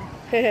beefing.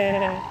 I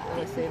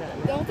say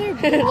that. Don't their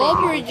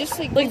blubber just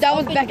like. Look, that up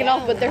one's and backing down.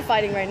 off, but they're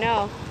fighting right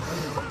now.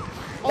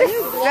 Oh, their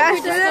blubber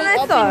faster just than goes I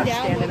up thought. and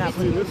down Standing like up.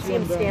 it's- See this See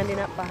him one down. standing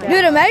up behind.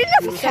 Dude, imagine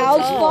if cow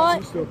She's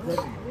spawn. still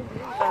pregnant.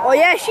 Oh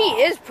yeah, she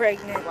is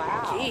pregnant.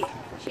 Wow. Gee. Oh,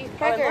 She's and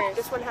preggers. look,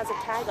 this one has a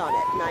tag on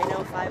it,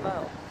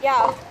 9050,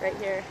 Yeah. right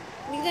here.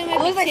 I think that It might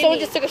looks be like someone Timmy.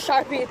 just took a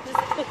Sharpie and just. I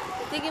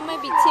think it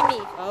might be Timmy.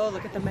 Oh,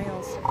 look at the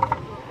males.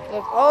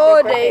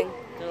 Oh, They're they. prepping.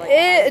 They're like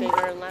It,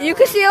 bigger and louder. you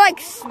can see like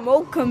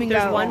smoke coming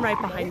There's out. one right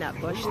behind that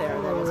bush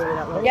there. That is where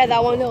that little- Yeah,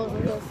 that one knows.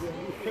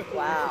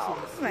 Wow. Oh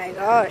my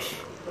gosh.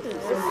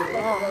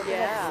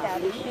 Yeah.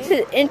 This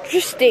is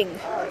interesting.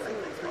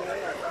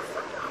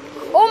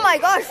 Oh my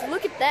gosh,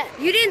 look at that.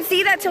 You didn't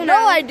see that till No,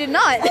 now. I did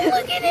not.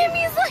 Look at him.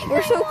 He's like.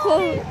 We're so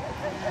close.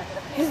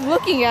 He's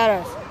looking at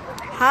us.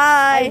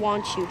 I Hi.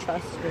 want you,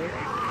 trust me.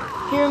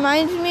 He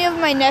reminds me of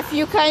my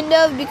nephew kind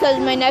of because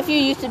my nephew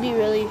used to be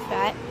really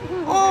fat.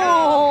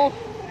 Oh.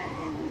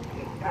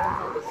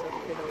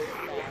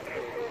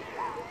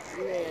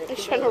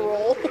 He's trying to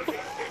roll.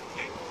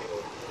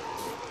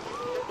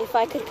 If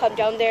I could come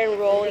down there and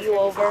roll you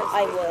over,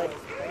 I would.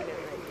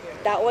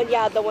 That one,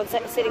 yeah, the one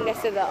sitting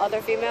next to the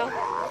other female. No,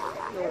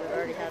 we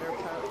already had her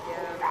pup,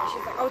 yeah.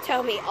 She's like, oh,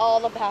 tell me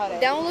all about it.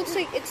 That one looks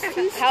like it's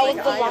too How was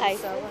Like, the I am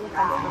life? so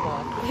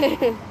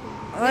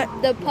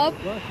uncomfortable. The pup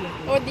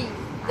or the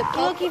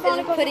pup he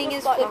found is a putting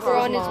his button flipper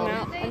on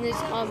on his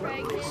his mom. mouth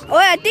on his Oh,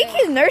 I think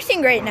he's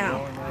nursing right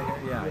now.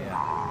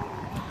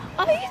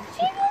 Oh, he's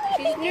jiggling.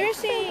 She's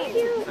nursing. So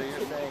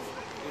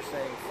you're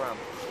saying from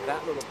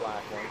that little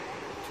black one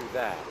to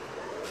that,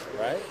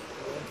 right?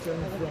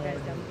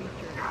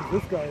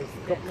 This guy is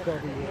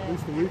probably at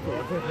least a week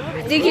old. I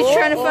think he's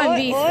trying to find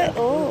beef.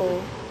 Oh,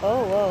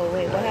 whoa,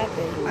 wait, what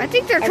happened? I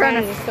think they're trying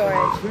to. I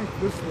think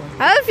this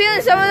one, I have a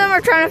feeling some of them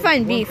are trying to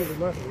find one beef. to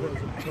the left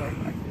has a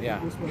Yeah.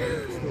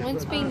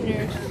 One's being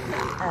nursed.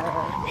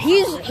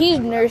 He's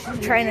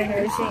trying to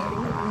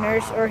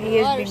nurse, or he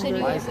is Water said being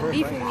he nursed. wants to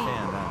beef with me.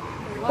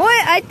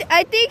 What?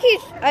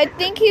 I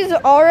think he's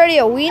already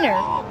a wiener.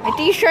 I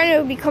think he's trying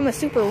to become a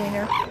super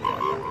wiener.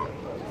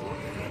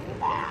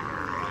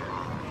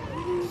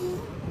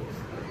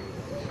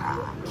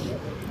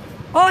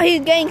 Oh,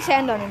 he's getting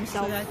sand on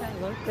himself. So that guy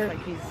looks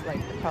like he's like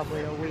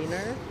probably a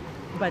wiener,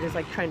 but is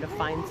like trying to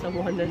find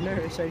someone to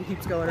nurse, so he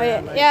keeps going Oh,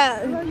 around. Like,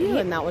 yeah,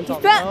 and that one's all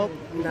spent-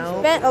 no.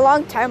 spent a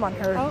long time on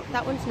her. Oh,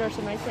 that one's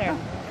nursing right there.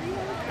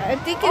 I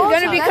think he's Oh,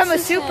 gonna so become a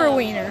that's his super hand.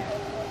 wiener.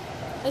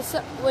 I saw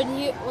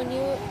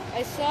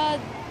I saw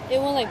it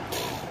went like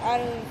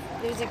out of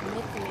there was like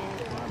nothing in it.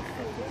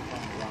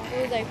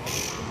 It was like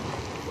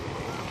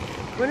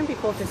Wouldn't it be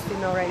cool if this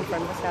female right in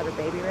front of us had her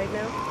baby right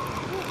now?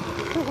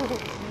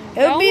 It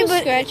would be, almost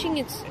but scratching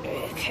its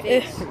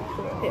face.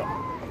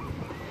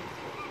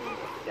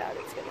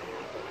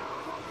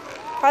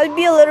 probably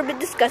be a little bit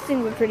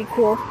disgusting, but pretty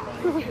cool.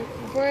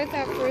 Birth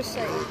at first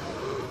sight.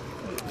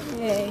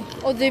 Yay.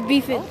 Oh, they're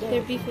beefing.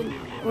 They're beefing.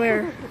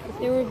 Where?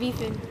 They were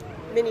beefing.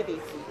 Mini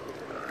beef.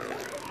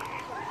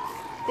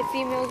 The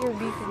females were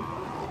beefing.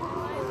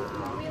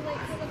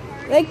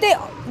 Like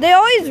they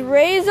always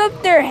raise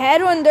up their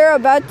head when they're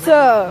about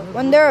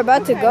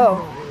to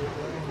go.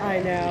 I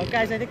know,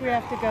 guys. I think we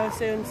have to go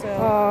soon, so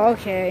Oh,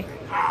 okay.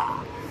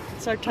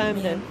 it's our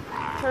time to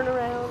turn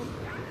around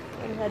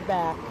and head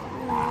back.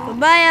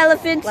 Bye,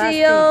 elephant Last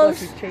seals.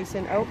 thing, he's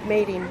chasing. Oh,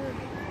 mating.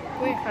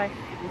 Wait, hi.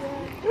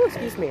 Ooh,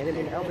 excuse me, I didn't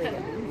mean to elbow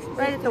you.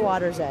 Right at the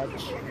water's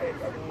edge.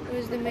 It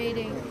was the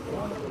mating.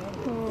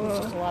 There's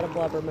just a lot of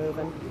blubber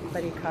moving,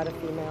 but he caught a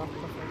female.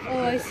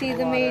 Oh, I see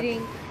the Water.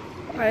 mating.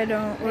 I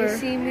don't. I Where?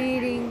 see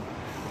mating.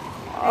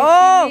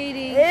 Oh,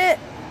 mating. it.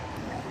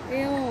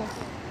 Ew.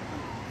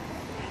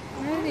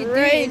 What are they doing?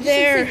 Right It just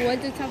there. looks like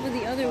one's on top of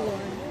the other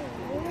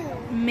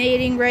one.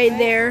 Mating right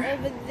there.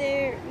 Over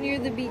there, near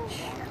the beach.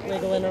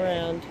 Wiggling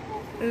around.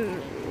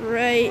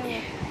 Right.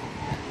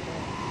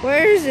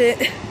 Where is it?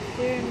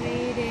 They're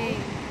mating.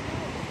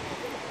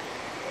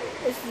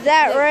 It's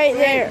that Look, right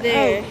there. right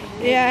there.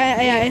 Oh,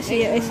 yeah, I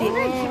see it. I see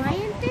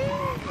it.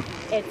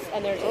 It's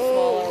and there's a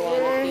smaller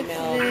one, a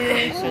female.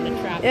 He's trying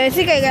to trap Yeah, I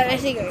think I got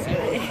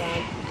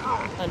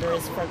it. under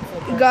his front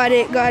flipper. Got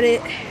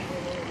it.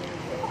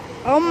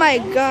 Oh my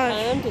gosh.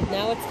 And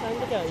now it's time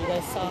to go. You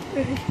guys saw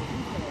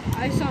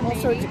I saw all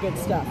mating. sorts of good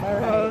stuff. All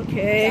right. Top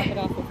Okay. it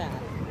off with that.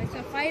 I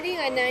saw fighting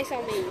and then I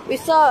saw mating. We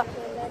saw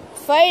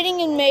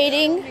fighting and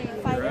mating.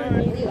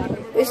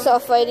 We saw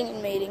fighting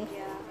and mating.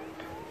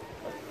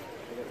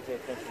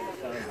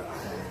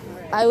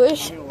 I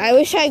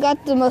wish I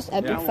got the most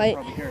epic fight,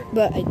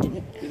 but I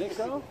didn't. You think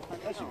so?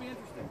 That should be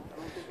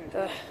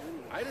interesting.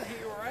 I didn't hear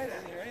you were right. I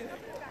didn't hear anything.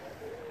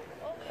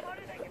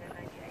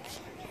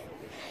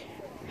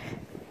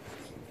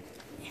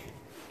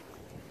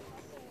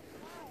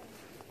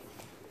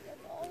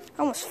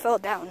 I almost fell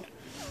down.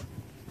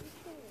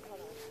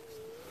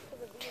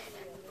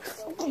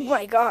 Oh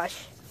my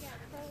gosh.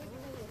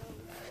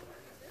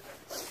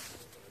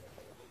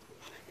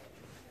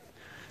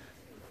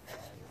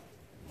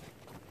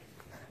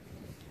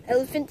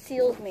 Elephant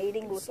seals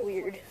mating was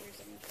weird.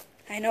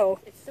 I know.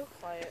 It's so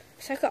quiet.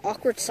 It's like an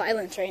awkward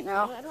silence right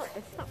now.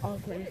 It's not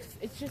awkward.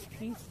 It's just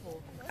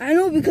peaceful. I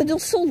know, because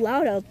it's so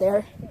loud out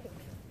there.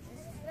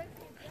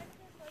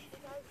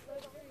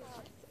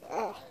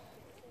 Ah.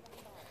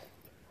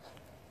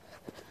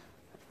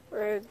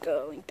 We're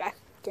going back,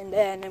 and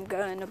then I'm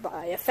going to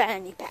buy a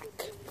fanny pack.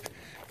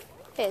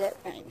 Hey, that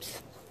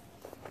rhymes.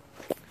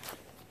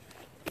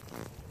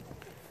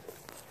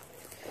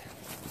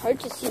 Hard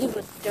to see,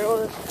 but there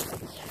was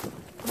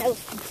an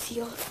elephant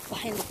seal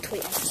behind the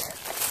plants.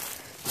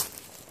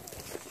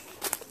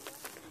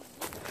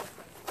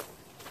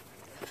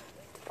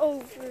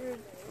 Over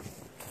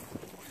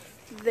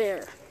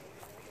there.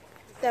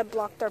 That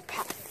blocked our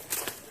path.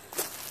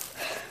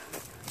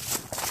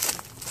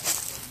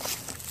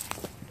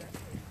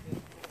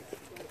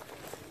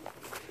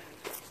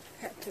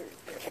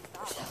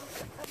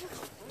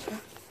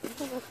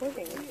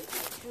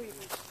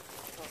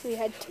 We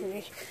had to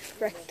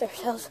redirect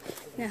ourselves.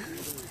 Now,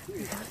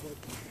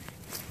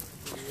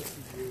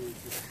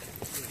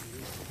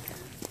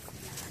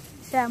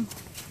 Sam,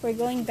 we're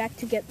going back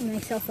to get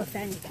myself a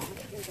fanny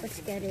pack. Let's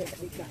get it.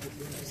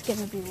 It's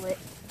gonna be lit.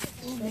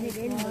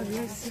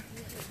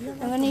 I'm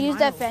gonna use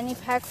that fanny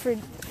pack for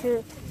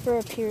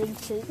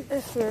appearances,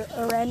 for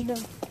a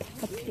random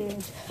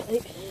appearance.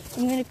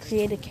 I'm gonna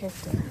create a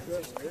character.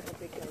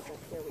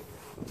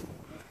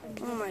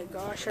 Oh my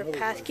gosh, our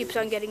path keeps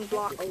on getting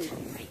blocked.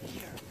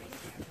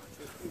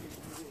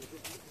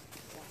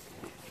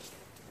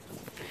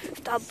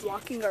 Stop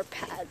blocking our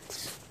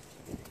paths.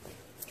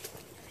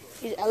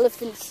 These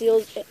elephant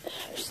seals are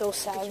so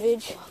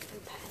savage.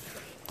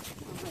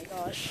 Oh my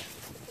gosh.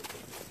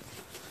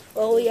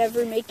 Will we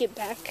ever make it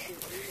back?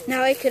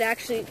 Now I could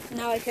actually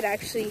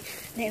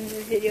name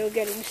the video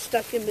getting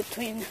stuck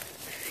between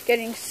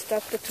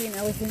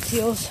elephant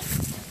seals.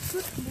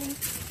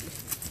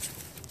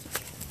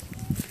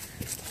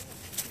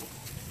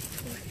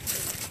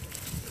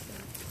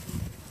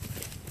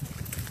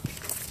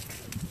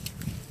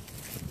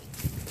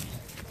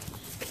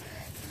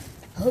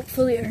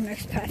 Hopefully our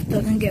next path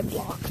doesn't get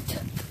blocked.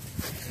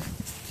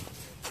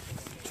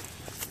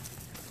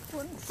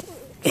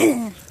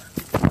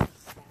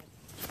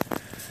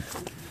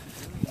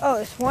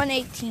 Oh, it's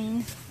 1:18.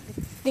 I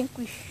think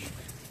we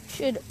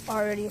should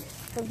already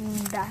have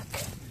been back.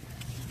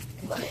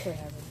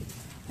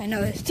 I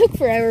know it took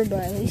forever, but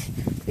at least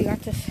we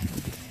got to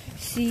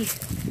see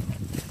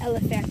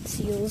elephant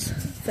seals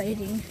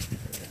fighting.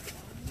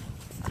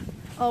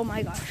 Oh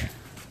my gosh.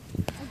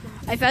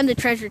 I found the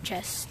treasure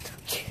chest.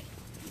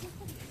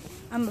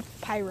 I'm a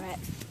pirate.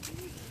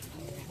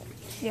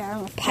 Yeah,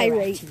 I'm a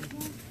pirate.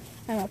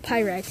 I'm a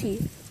pirate.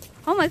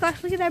 Oh my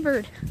gosh, look at that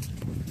bird.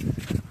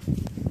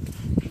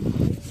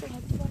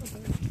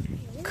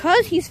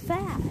 Cause he's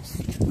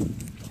fast.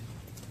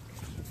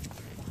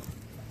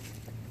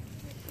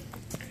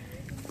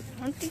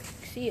 I don't think you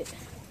can see it.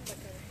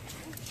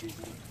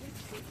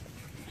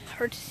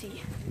 Hard to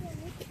see.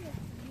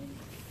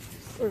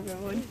 We're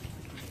going.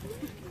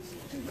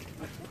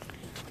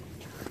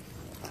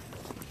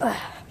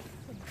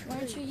 Why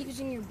aren't you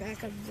using your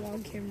backup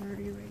vlog camera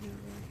to your regular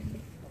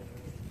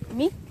vlog?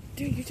 Me?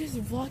 Dude, you're just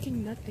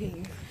vlogging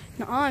nothing.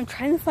 No, I'm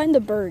trying to find the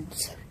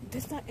birds.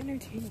 That's not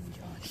entertaining,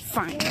 Josh.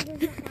 Fine.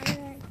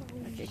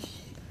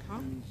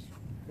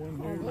 One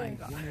my here,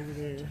 God. one over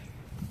there.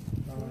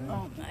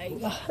 Oh my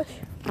gosh.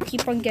 I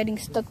keep on getting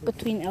stuck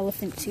between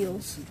elephant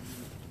seals.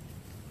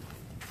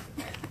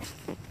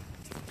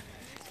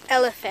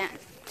 Elephant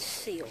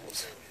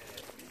seals.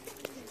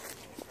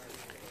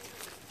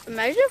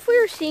 Imagine if we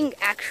were seeing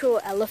actual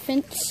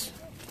elephants.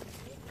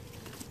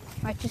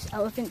 Not just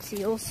elephant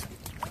seals.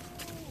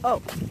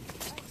 Oh.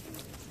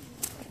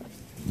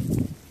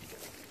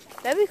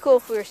 That'd be cool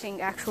if we were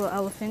seeing actual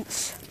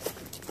elephants.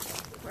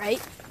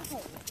 Right?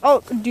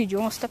 Oh, dude, you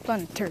almost stepped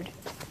on a turd.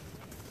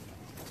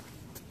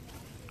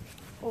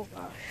 Oh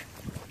gosh.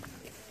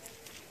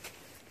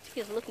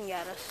 He's looking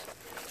at us.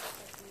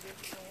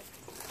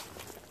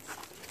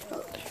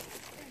 Oh,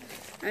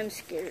 I'm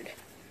scared.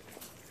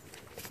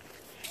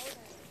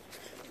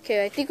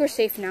 Okay, I think we're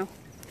safe now.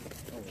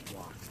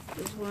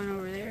 There's one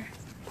over there.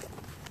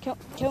 Can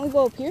we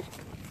go up here?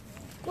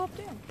 Go up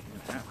there.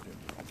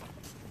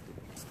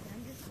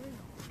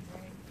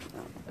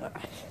 Oh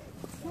gosh.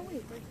 No,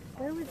 wait,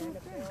 where was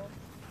that there?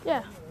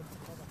 Yeah.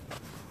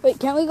 Wait,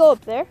 can't we go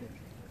up there?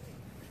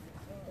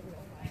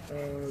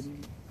 We'll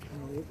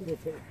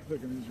take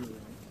an easier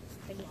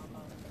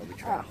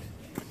route. Oh.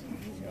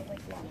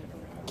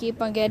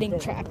 Keep on getting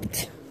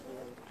trapped.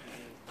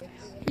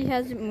 He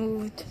hasn't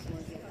moved.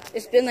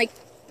 It's been like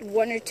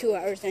 1 or 2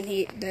 hours and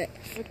the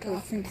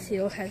elephant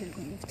seal hasn't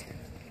moved.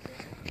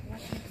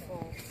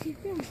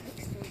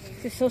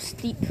 It's so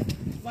steep.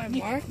 My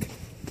mark?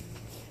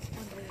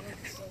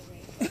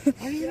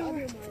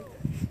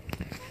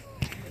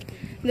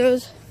 There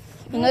was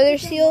another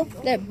seal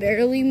that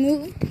barely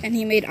moved and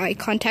he made eye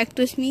contact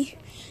with me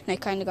and I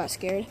kind of got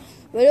scared.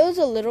 But it was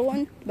a little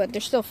one, but they're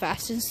still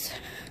fastest,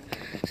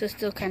 so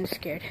still kind of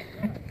scared.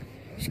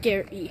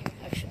 Scary,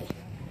 actually.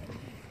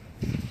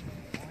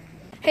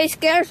 Hey,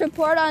 Scares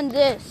report on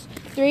this.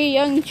 3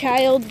 young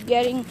child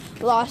getting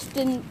lost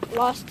in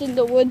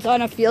the woods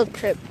on a field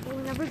trip. Well,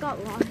 we never got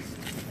lost.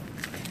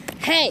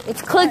 Hey,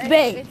 it's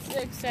clickbait. It's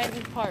the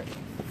exciting part.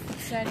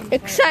 Exciting.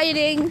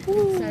 Exciting.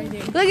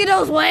 Look at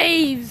those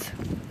waves.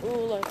 Ooh,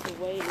 like the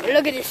wave.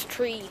 Look at this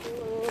tree.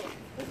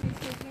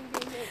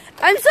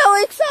 I'm so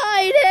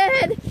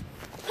excited.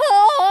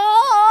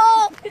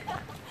 Oh.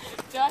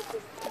 Josh,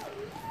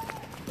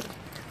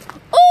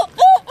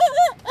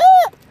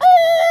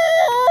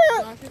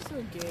 Josh is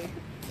so gay.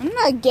 I'm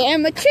not gay,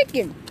 I'm a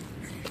chicken.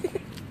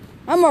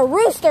 I'm a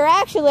rooster,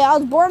 actually. I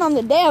was born on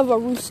the day of a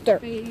rooster.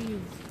 I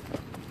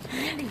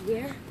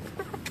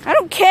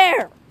don't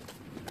care.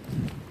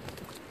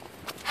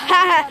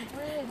 I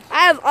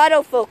have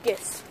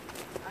autofocus.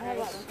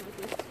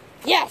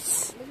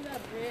 Yes. Look at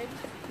that bridge.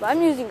 But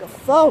I'm using a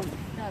phone.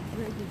 That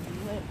bridge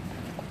is lit.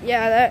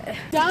 Yeah, that.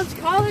 John's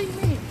calling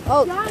me.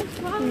 Oh, John's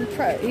calling me.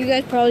 you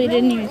guys probably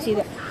didn't even see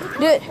that.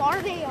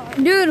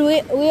 Dude,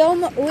 we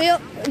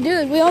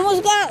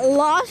almost got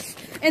lost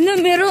in the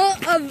middle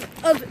of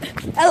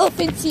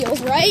elephant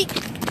seals, right?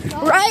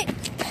 Right?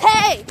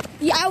 Hey,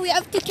 yeah, we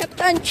have to keep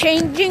on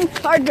changing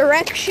our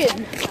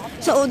direction.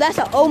 So that's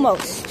an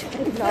almost.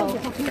 So,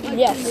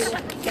 yes,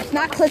 it's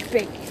not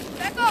clickbait.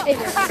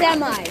 It's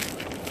semi.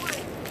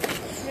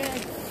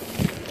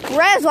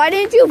 Rez, why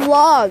didn't you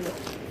vlog?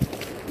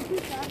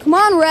 Come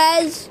on,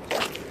 Rez.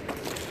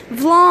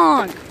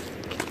 Vlog.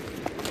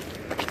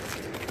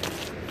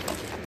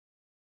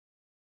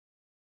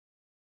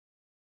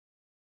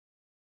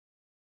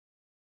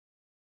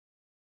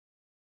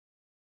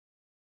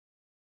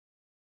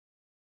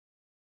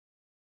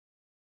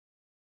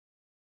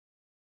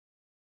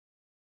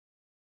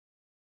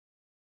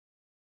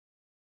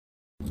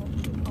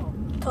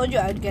 Told you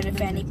I would get a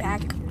fanny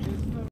pack.